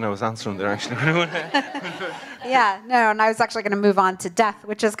question I was answering there actually. Yeah, no, and I was actually going to move on to death,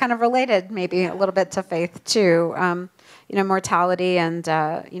 which is kind of related, maybe a little bit to faith too. You know, mortality and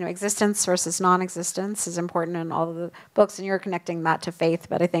existence versus non-existence is important in all of the books, and you're connecting that to faith.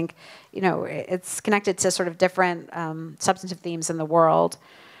 But I think, it's connected to sort of different substantive themes in the world.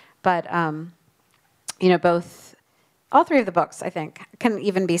 But all three of the books, I think, can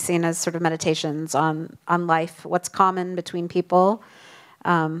even be seen as sort of meditations on life, what's common between people.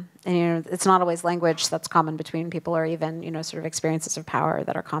 And it's not always language that's common between people, or even sort of experiences of power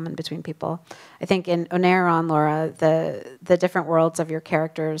that are common between people. I think in Oneiron, Laura, the different worlds of your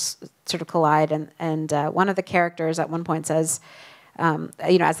characters sort of collide, and one of the characters at one point says,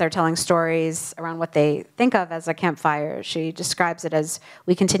 as they're telling stories around what they think of as a campfire, she describes it as,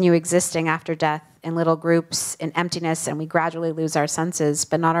 we continue existing after death in little groups, in emptiness, and we gradually lose our senses,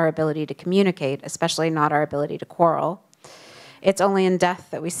 but not our ability to communicate, especially not our ability to quarrel. It's only in death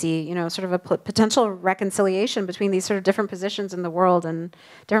that we see, sort of a potential reconciliation between these sort of different positions in the world and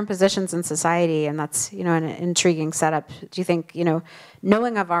different positions in society, and that's, an intriguing setup. Do you think,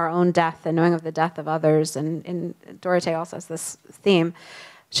 knowing of our own death and knowing of the death of others, and Dorothee also has this theme,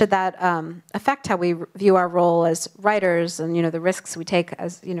 should that affect how we view our role as writers and, the risks we take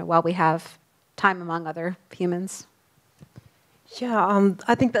as, while we have time among other humans? Yeah,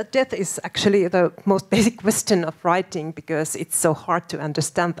 I think that death is actually the most basic question of writing, because it's so hard to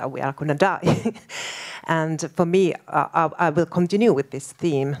understand that we are going to die. And for me, I will continue with this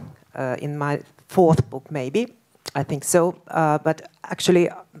theme in my fourth book, maybe. I think so. But actually,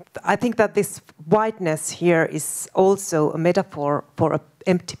 I think that this whiteness here is also a metaphor for an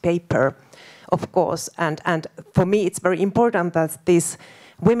empty paper, of course. And for me, it's very important that these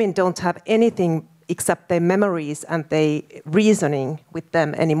women don't have anything except their memories and their reasoning with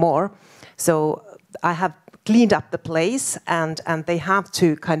them anymore. So I have cleaned up the place, and they have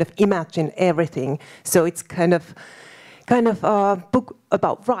to kind of imagine everything. So it's kind of a book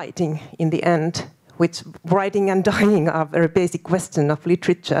about writing in the end, which writing and dying are very basic question of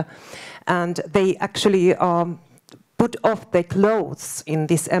literature. And they actually put off their clothes in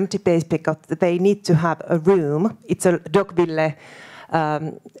this empty place because they need to have a room. It's a Dogville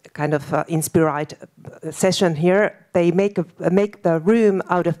kind of inspired session here. They make the room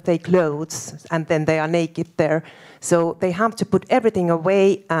out of their clothes, and then they are naked there. So they have to put everything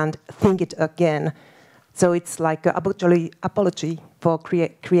away and think it again. So it's like an apology for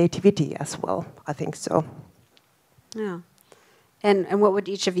creativity as well, I think so. Yeah. And what would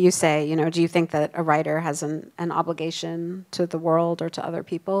each of you say? You know, do you think that a writer has an obligation to the world or to other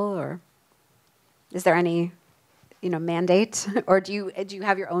people, or is there any, you know, mandate, or do you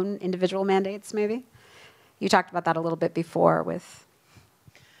have your own individual mandates? Maybe you talked about that a little bit before with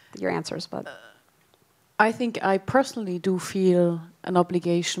your answers, but. I think I personally do feel an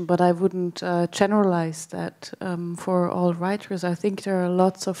obligation, but I wouldn't generalize that for all writers. I think there are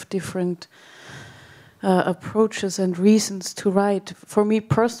lots of different approaches and reasons to write. For me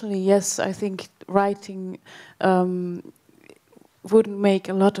personally, yes, I think writing wouldn't make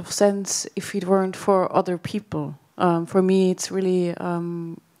a lot of sense if it weren't for other people. For me, it's really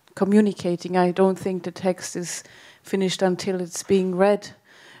communicating. I don't think the text is finished until it's being read.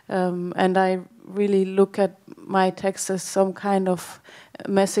 And I really look at my text as some kind of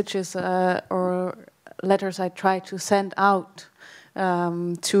messages or letters I try to send out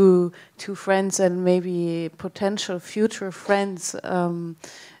to friends and maybe potential future friends,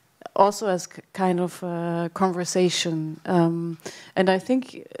 also as kind of conversation. And I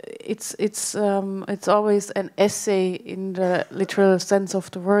think it's always an essay in the literal sense of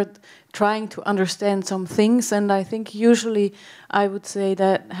the word, trying to understand some things. And I think usually I would say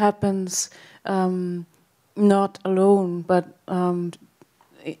that happens not alone, but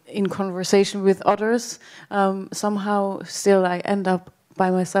in conversation with others. Somehow still I end up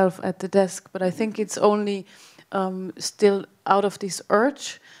by myself at the desk, but I think it's only still out of this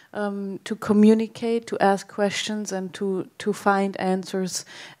urge to communicate, to ask questions, and to find answers.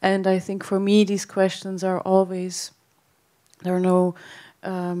 And I think for me these questions are always, there are no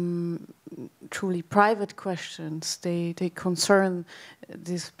truly private questions. They concern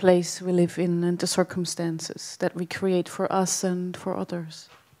this place we live in and the circumstances that we create for us and for others.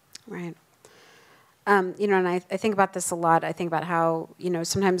 Right. You know, and I think about this a lot. I think about how, you know,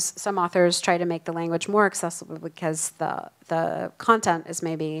 sometimes some authors try to make the language more accessible because the content is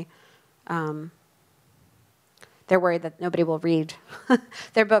maybe, they're worried that nobody will read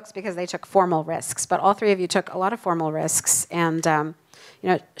their books because they took formal risks. But all three of you took a lot of formal risks. And, you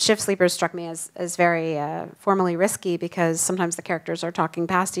know, Shift Sleepers struck me as very formally risky because sometimes the characters are talking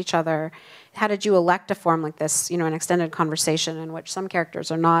past each other. How did you elect a form like this, you know, an extended conversation in which some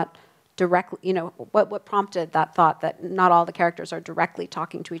characters are not directly, you know, what prompted that thought that not all the characters are directly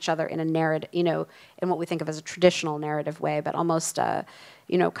talking to each other in a narrative, you know, in what we think of as a traditional narrative way, but almost,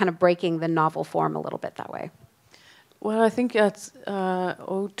 you know, kind of breaking the novel form a little bit that way? Well, I think that's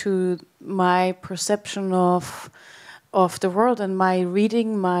owed to my perception of the world and my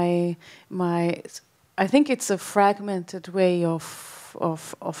reading, my. I think it's a fragmented way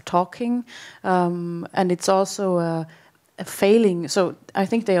of talking, and it's also a failing. So I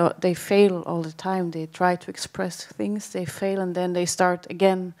think they fail all the time. They try to express things, they fail, and then they start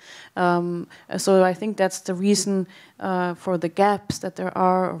again. So I think that's the reason for the gaps that there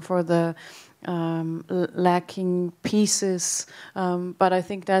are, for the lacking pieces. But I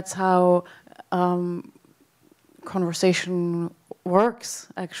think that's how conversation works,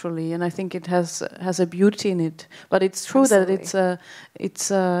 actually, and I think it has a beauty in it. But it's true Absolutely. That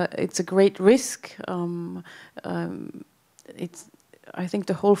it's a great risk. I think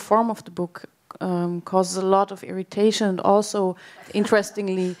the whole form of the book causes a lot of irritation and also,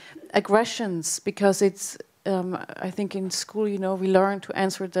 interestingly, aggressions, because it's. I think in school, you know, we learn to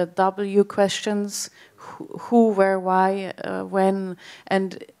answer the W questions: who, where, why, when,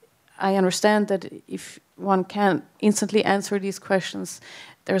 and I understand that if one can't instantly answer these questions,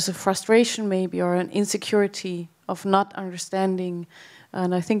 there's a frustration maybe or an insecurity of not understanding,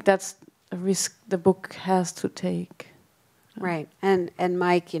 and I think that's a risk the book has to take. Right, and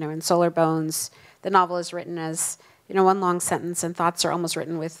Mike, you know, in Solar Bones, the novel is written as, you know, one long sentence, and thoughts are almost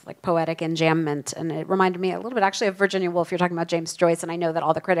written with like poetic enjambment, and it reminded me a little bit actually of Virginia Woolf. You're talking about James Joyce, and I know that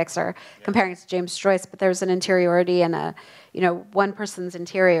all the critics are comparing it to James Joyce, but there's an interiority and a, you know, one person's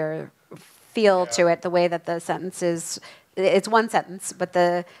interior feel to it, the way that the sentences, it's one sentence, but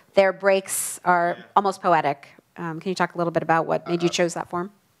their breaks are almost poetic. Can you talk a little bit about what made you choose that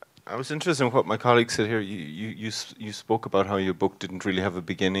form? I was interested in what my colleague said here. You spoke about how your book didn't really have a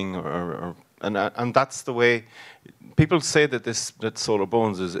beginning, and that's the way people say that Solar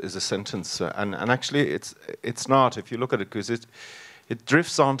Bones is a sentence, and actually it's not. If you look at it, because it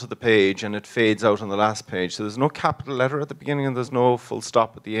drifts onto the page and it fades out on the last page. So there's no capital letter at the beginning and there's no full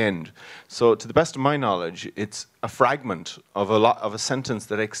stop at the end. So to the best of my knowledge, it's a fragment of a sentence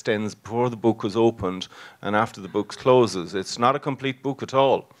that extends before the book was opened and after the book closes. It's not a complete book at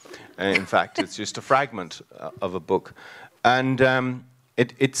all. In fact, it's just a fragment of a book. And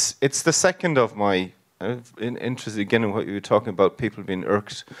it's the second of my... interested again in what you were talking about, people being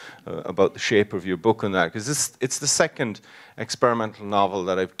irked about the shape of your book and that, because it's the second experimental novel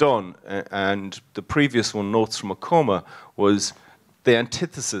that I've done, and the previous one, Notes from a Coma, was the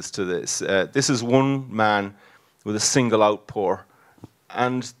antithesis to this. This is one man with a single outpour,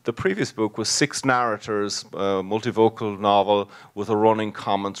 and the previous book was 6 narrators, multivocal novel with a running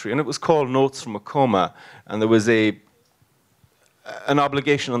commentary, and it was called Notes from a Coma, and there was an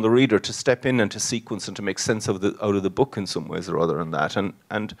obligation on the reader to step in and to sequence and to make sense of out of the book in some ways or other, and that.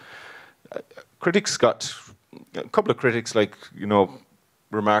 And critics got a couple of critics, like, you know,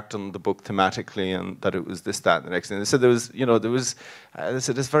 remarked on the book thematically and that it was this, that, and the next thing. They said they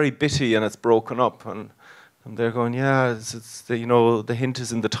said it's very bitty and it's broken up, and they're going, yeah, it's the, you know, the hint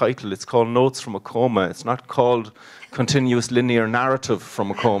is in the title. It's called Notes from a Coma. It's not called Continuous Linear Narrative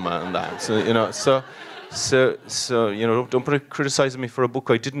from a Coma and that. So, you know, So you know, don't criticize me for a book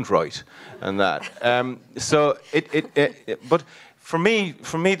I didn't write, and that. But for me,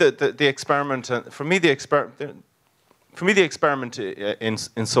 the experiment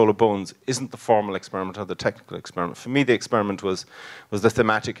in Solar Bones isn't the formal experiment or the technical experiment. For me, the experiment was the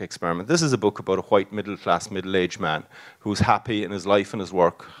thematic experiment. This is a book about a white middle-class, middle-aged man who's happy in his life and his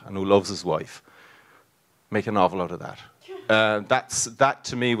work and who loves his wife. Make a novel out of that. That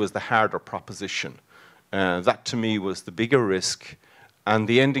to me was the harder proposition. That to me was the bigger risk, and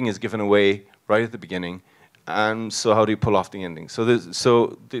the ending is given away right at the beginning. And so, how do you pull off the ending? So,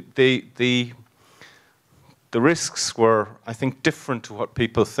 the risks were, I think, different to what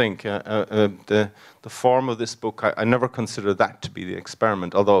people think. The form of this book, I never considered that to be the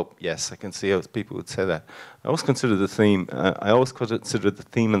experiment. Although, yes, I can see how people would say that. I always consider the theme. I always consider the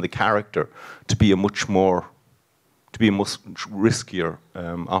theme and the character to be a much riskier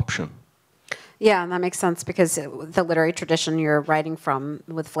option. Yeah, and that makes sense because the literary tradition you're writing from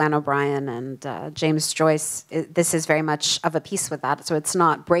with Flann O'Brien and James Joyce, this is very much of a piece with that. So it's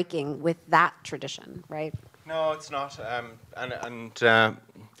not breaking with that tradition, right? No, it's not, and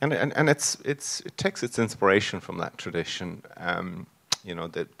it takes its inspiration from that tradition. You know,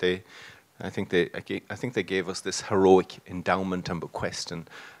 that I think they gave us this heroic endowment and bequest, and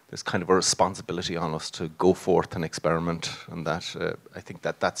there's kind of a responsibility on us to go forth and experiment, and that I think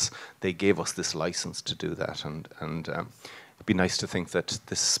they gave us this license to do that, and it'd be nice to think that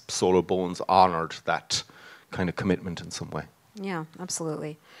this Solar Bones honoured that kind of commitment in some way. Yeah,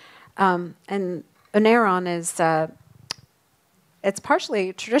 absolutely. And Oneiron is it's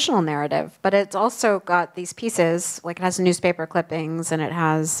partially traditional narrative, but it's also got these pieces, like it has newspaper clippings and it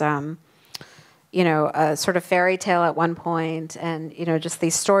has you know, a sort of fairy tale at one point, and you know, just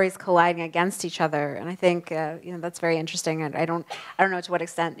these stories colliding against each other. And I think you know, that's very interesting. And I don't know to what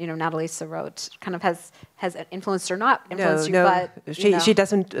extent, you know, Nathalie Sarraute kind of has influenced or not influenced you. But she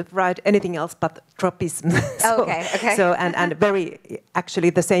doesn't write anything else but tropism. So, okay. So and very actually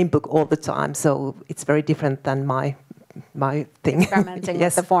the same book all the time. So it's very different than my thing. Experimenting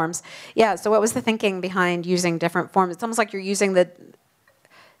Yes. with the forms. Yeah. So what was the thinking behind using different forms? It's almost like you're using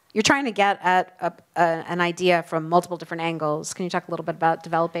you're trying to get at an idea from multiple different angles. Can you talk a little bit about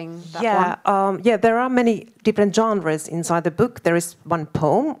developing that form? Yeah, there are many different genres inside the book. There is one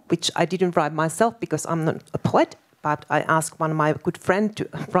poem, which I didn't write myself because I'm not a poet, but I asked one of my good friends to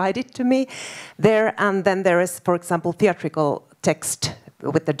write it to me there. And then there is, for example, theatrical text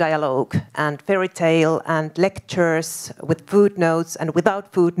with the dialogue, and fairy tale, and lectures with footnotes and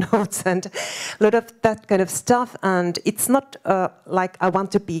without footnotes, and a lot of that kind of stuff. And it's not like I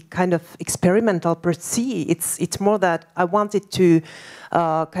want to be kind of experimental per se. It's more that I wanted to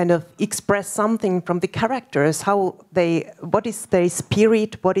kind of express something from the characters, what is their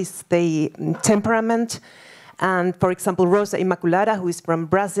spirit, what is their temperament. And for example, Rosa Immaculada, who is from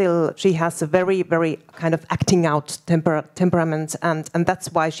Brazil, she has a very, very kind of acting out temperament, and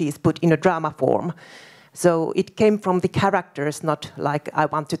that's why she is put in a drama form. So it came from the characters, not like I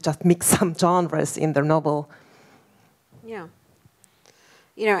want to just mix some genres in the novel. Yeah.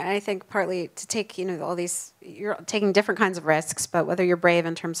 You know, and I think partly to take, you know, all these, you're taking different kinds of risks, but whether you're brave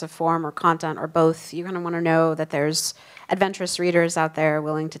in terms of form or content or both, you kind of want to know that there's adventurous readers out there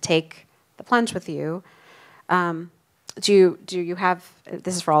willing to take the plunge with you. Do you have,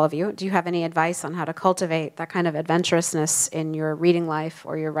 this is for all of you, do you have any advice on how to cultivate that kind of adventurousness in your reading life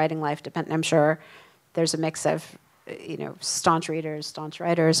or your writing life? I'm sure there's a mix of, you know, staunch readers, staunch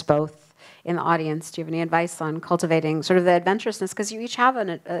writers, both in the audience. Do you have any advice on cultivating sort of the adventurousness? Because you each have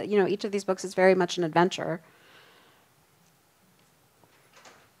you know, each of these books is very much an adventure.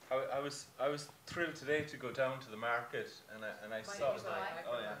 I was thrilled today to go down to the market and I saw.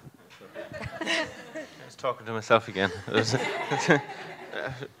 Oh yeah. I was talking to myself again. I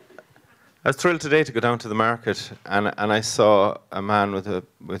was thrilled today to go down to the market and I saw a man with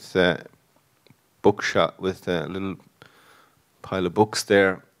a bookshop with a little pile of books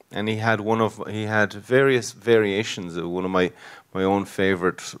there, and he had various variations of one of my own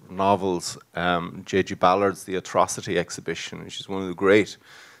favourite novels, J.G. Ballard's The Atrocity Exhibition, which is one of the great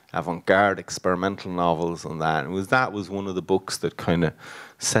avant-garde experimental novels on that. And that was one of the books that kind of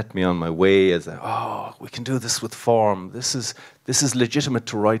set me on my way as we can do this with form. This is legitimate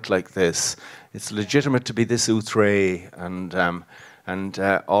to write like this. It's legitimate to be this outre, and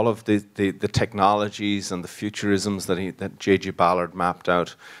all of the technologies and the futurisms that J.G. Ballard mapped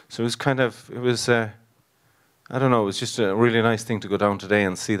out. So it was I don't know, it was just a really nice thing to go down today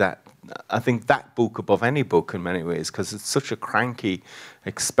and see that. I think that book above any book in many ways, because it's such a cranky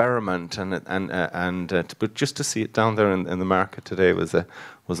experiment, but just to see it down there in the market today was a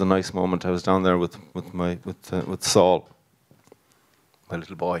nice moment. I was down there with Saul, my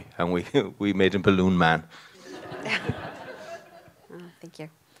little boy, and we made him Balloon Man. Thank you.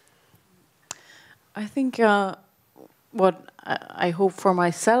 I think what I hope for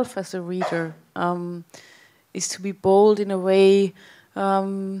myself as a reader is to be bold in a way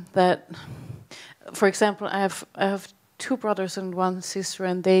that, for example, I have 2 brothers and 1 sister,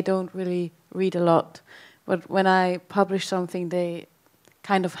 and they don't really read a lot. But when I publish something, they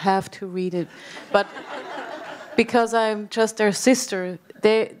kind of have to read it. But because I'm just their sister,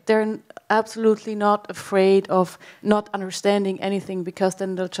 they're absolutely not afraid of not understanding anything, because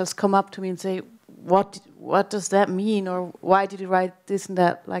then they'll just come up to me and say, what does that mean, or why did you write this and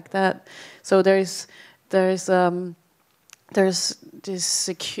that like that? So there's this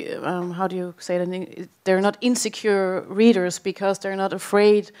secure, how do you say that? They're not insecure readers because they're not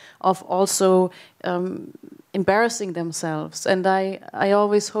afraid of also embarrassing themselves. And I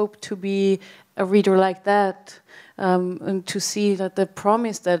always hope to be a reader like that, and to see that the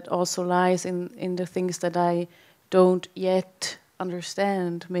promise that also lies in the things that I don't yet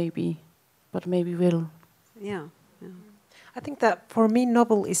understand, maybe, but maybe will. Yeah. I think that for me,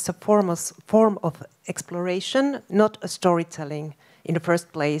 novel is a form of exploration, not a storytelling in the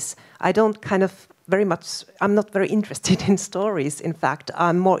first place. I'm not very interested in stories. In fact,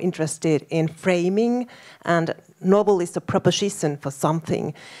 I'm more interested in framing, and novel is a proposition for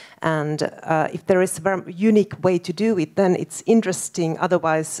something. And if there is a very unique way to do it, then it's interesting.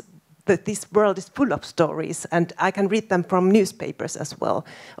 Otherwise, this world is full of stories, and I can read them from newspapers as well,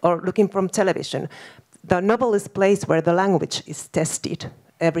 or looking from television. The novel is a place where the language is tested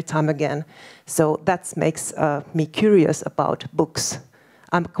every time again. So that makes me curious about books.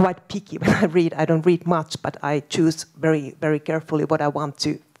 I'm quite picky when I read. I don't read much, but I choose very, very carefully what I want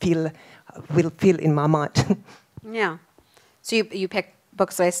to will feel in my mind. Yeah. So you pick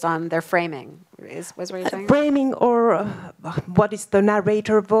books based on their framing, was what you're saying? Framing, or what is the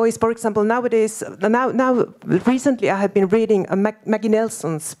narrator voice? For example, nowadays, recently I have been reading Maggie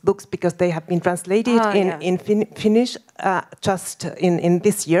Nelson's books because they have been translated in Finnish just in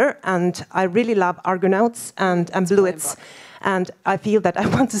this year, and I really love Argonauts and Bluets. And I feel that I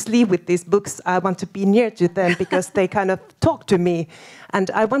want to sleep with these books. I want to be near to them because they kind of talk to me. And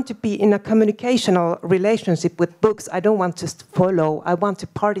I want to be in a communicational relationship with books. I don't want to just follow. I want to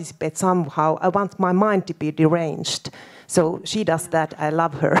participate somehow. I want my mind to be deranged. So she does that. I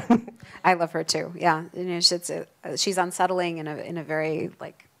love her. I love her too. Yeah, you know, she's unsettling in a very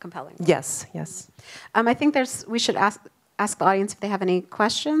compelling way. Yes, yes. I think we should ask the audience if they have any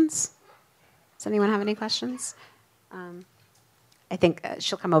questions. Does anyone have any questions? I think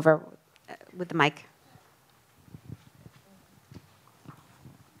she'll come over with the mic.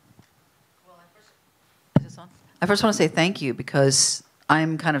 I first want to say thank you, because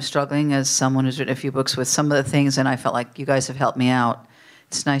I'm kind of struggling as someone who's written a few books with some of the things, and I felt like you guys have helped me out.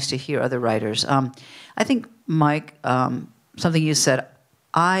 It's nice to hear other writers. I think, Mike, something you said,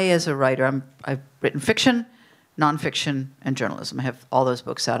 as a writer, I've written fiction, nonfiction, and journalism. I have all those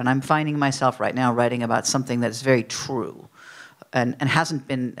books out, and I'm finding myself right now writing about something that's very true. and hasn't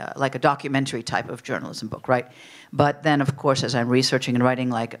been like a documentary type of journalism book, right? But then, of course, as I'm researching and writing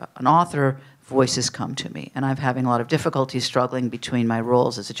like an author, voices come to me. And I'm having a lot of difficulty struggling between my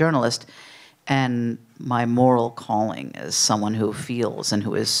roles as a journalist and my moral calling as someone who feels and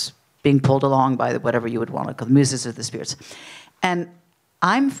who is being pulled along by whatever you would want to call the muses or the spirits. And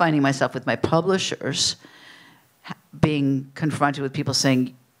I'm finding myself with my publishers being confronted with people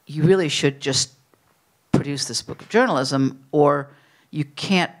saying, you really should just produce this book of journalism, or you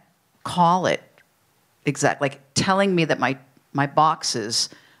can't call it exact, like telling me that my boxes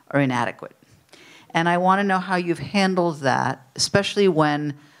are inadequate. And I want to know how you've handled that, especially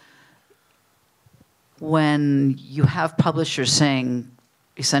when you have publishers saying,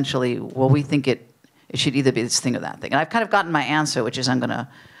 essentially, well, we think it should either be this thing or that thing. And I've kind of gotten my answer, which is I'm going to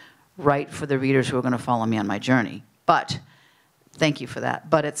write for the readers who are going to follow me on my journey. But thank you for that.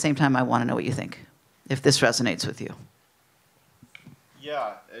 But at the same time, I want to know what you think, if this resonates with you.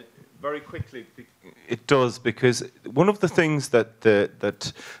 Yeah, very quickly, it does, because one of the things that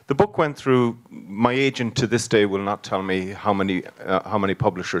the book went through, my agent to this day will not tell me how many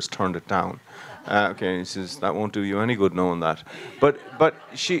publishers turned it down. Okay, he says that won't do you any good knowing that. But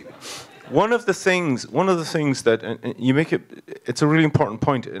one of the things that you make it's a really important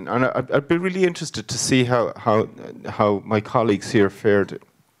point, and I'd be really interested to see how my colleagues here fared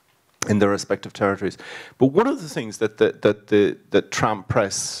in their respective territories. But one of the things that Tramp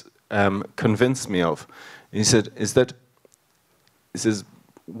Press convinced me of, he says,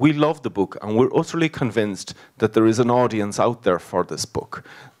 we love the book and we're utterly convinced that there is an audience out there for this book.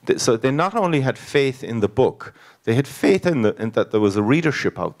 So they not only had faith in the book, they had faith in that there was a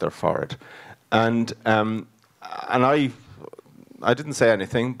readership out there for it. And I didn't say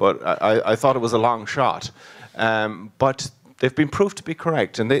anything, but I thought it was a long shot. But they've been proved to be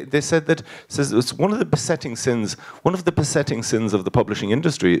correct, and they said that it's one of the besetting sins. One of the besetting sins of the publishing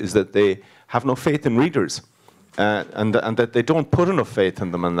industry is that they have no faith in readers, and that they don't put enough faith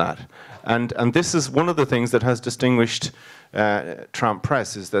in them in that. And this is one of the things that has distinguished Tramp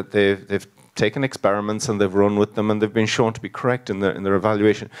Press, is that they've taken experiments and they've run with them, and they've been shown to be correct in their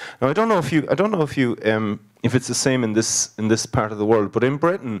evaluation. Now, I don't know if it's the same in this part of the world, but in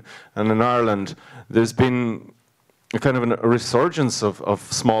Britain and in Ireland, there's been a kind of a resurgence of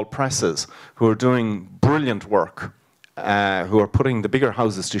small presses who are doing brilliant work, who are putting the bigger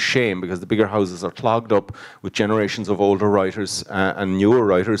houses to shame, because the bigger houses are clogged up with generations of older writers and newer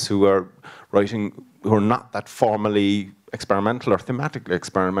writers who are not that formally experimental or thematically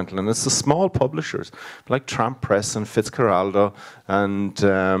experimental. And it's the small publishers like Tramp Press and Fitzcarraldo and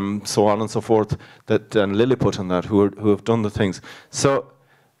so on and so forth, and Lilliput and that, who have done the things. So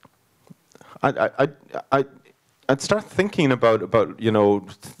I'd start thinking about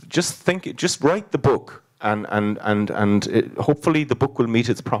just write the book, and hopefully the book will meet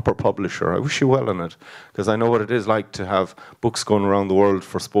its proper publisher. I wish you well in it, because I know what it is like to have books going around the world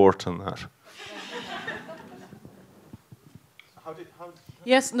for sport and that.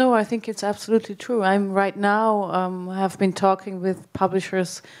 Yes, no, I think it's absolutely true. I'm right now have been talking with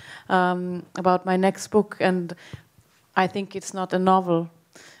publishers about my next book, and I think it's not a novel.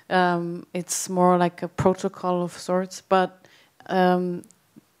 It's more like a protocol of sorts, but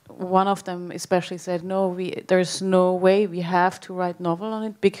one of them especially said, no, there's no way we have to write novel on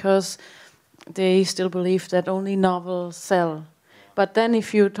it, because they still believe that only novels sell. But then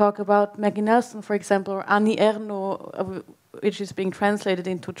if you talk about Maggie Nelson, for example, or Annie Ernaux, which is being translated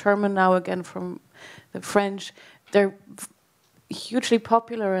into German now again from the French, they're hugely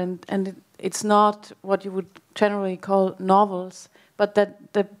popular, and it's not what you would generally call novels, but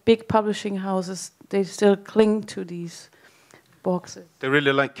that the big publishing houses, they still cling to these boxes. They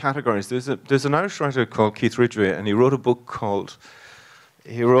really like categories. There's an Irish writer called Keith Ridgway, and he wrote a book,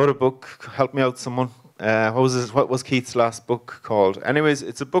 help me out someone. What was Keith's last book called? Anyways,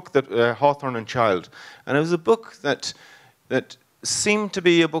 it's a book that Hawthorne and Child, and it was a book that seemed to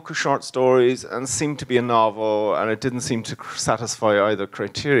be a book of short stories and seemed to be a novel, and it didn't seem to satisfy either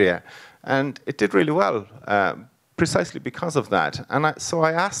criteria, and it did really well, precisely because of that. And so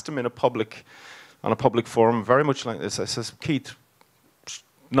I asked him on a public forum, very much like this. I says, Keith,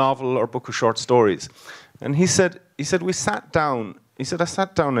 novel or book of short stories? And he said we sat down. He said, I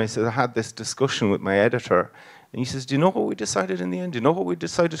sat down and I said, I had this discussion with my editor. And he says, do you know what we decided in the end? Do you know what we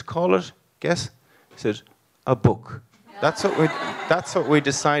decided to call it? Guess? He said, a book. That's what we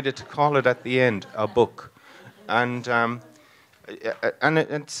decided to call it at the end, a book. And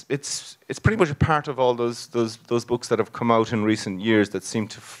it's pretty much a part of all those books that have come out in recent years that seem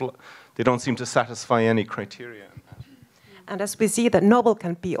to they don't seem to satisfy any criteria. And as we see, that novel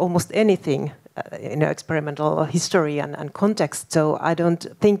can be almost anything. experimental history and context. So I don't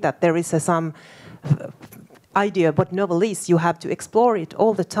think that there is some idea what novel is. You have to explore it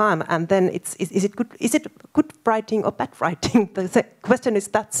all the time, and then is it good writing or bad writing? The question is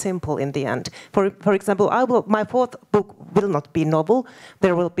that simple in the end. For example, my fourth book will not be novel.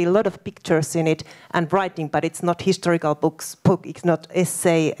 There will be a lot of pictures in it and writing, but it's not historical book. It's not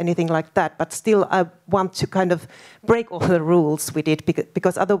essay, anything like that. But still, I want to kind of break all the rules with it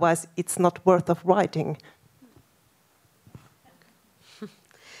because otherwise, it's not worth of writing.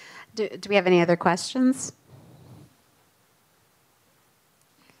 Do we have any other questions?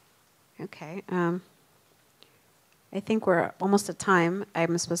 Okay. I think we're almost at time.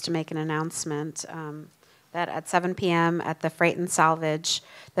 I'm supposed to make an announcement that at 7 p.m. at the Freight and Salvage,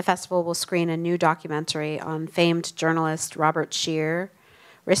 the festival will screen a new documentary on famed journalist Robert Scheer.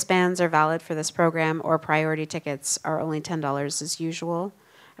 Wristbands are valid for this program, or priority tickets are only $10 as usual.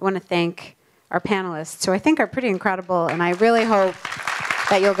 I want to thank our panelists, who I think are pretty incredible, and I really hope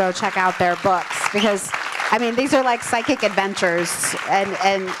that you'll go check out their books, because I mean, these are like psychic adventures,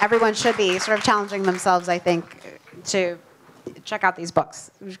 and everyone should be sort of challenging themselves, I think, to check out these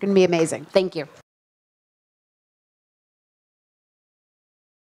books. It's going to be amazing. Thank you.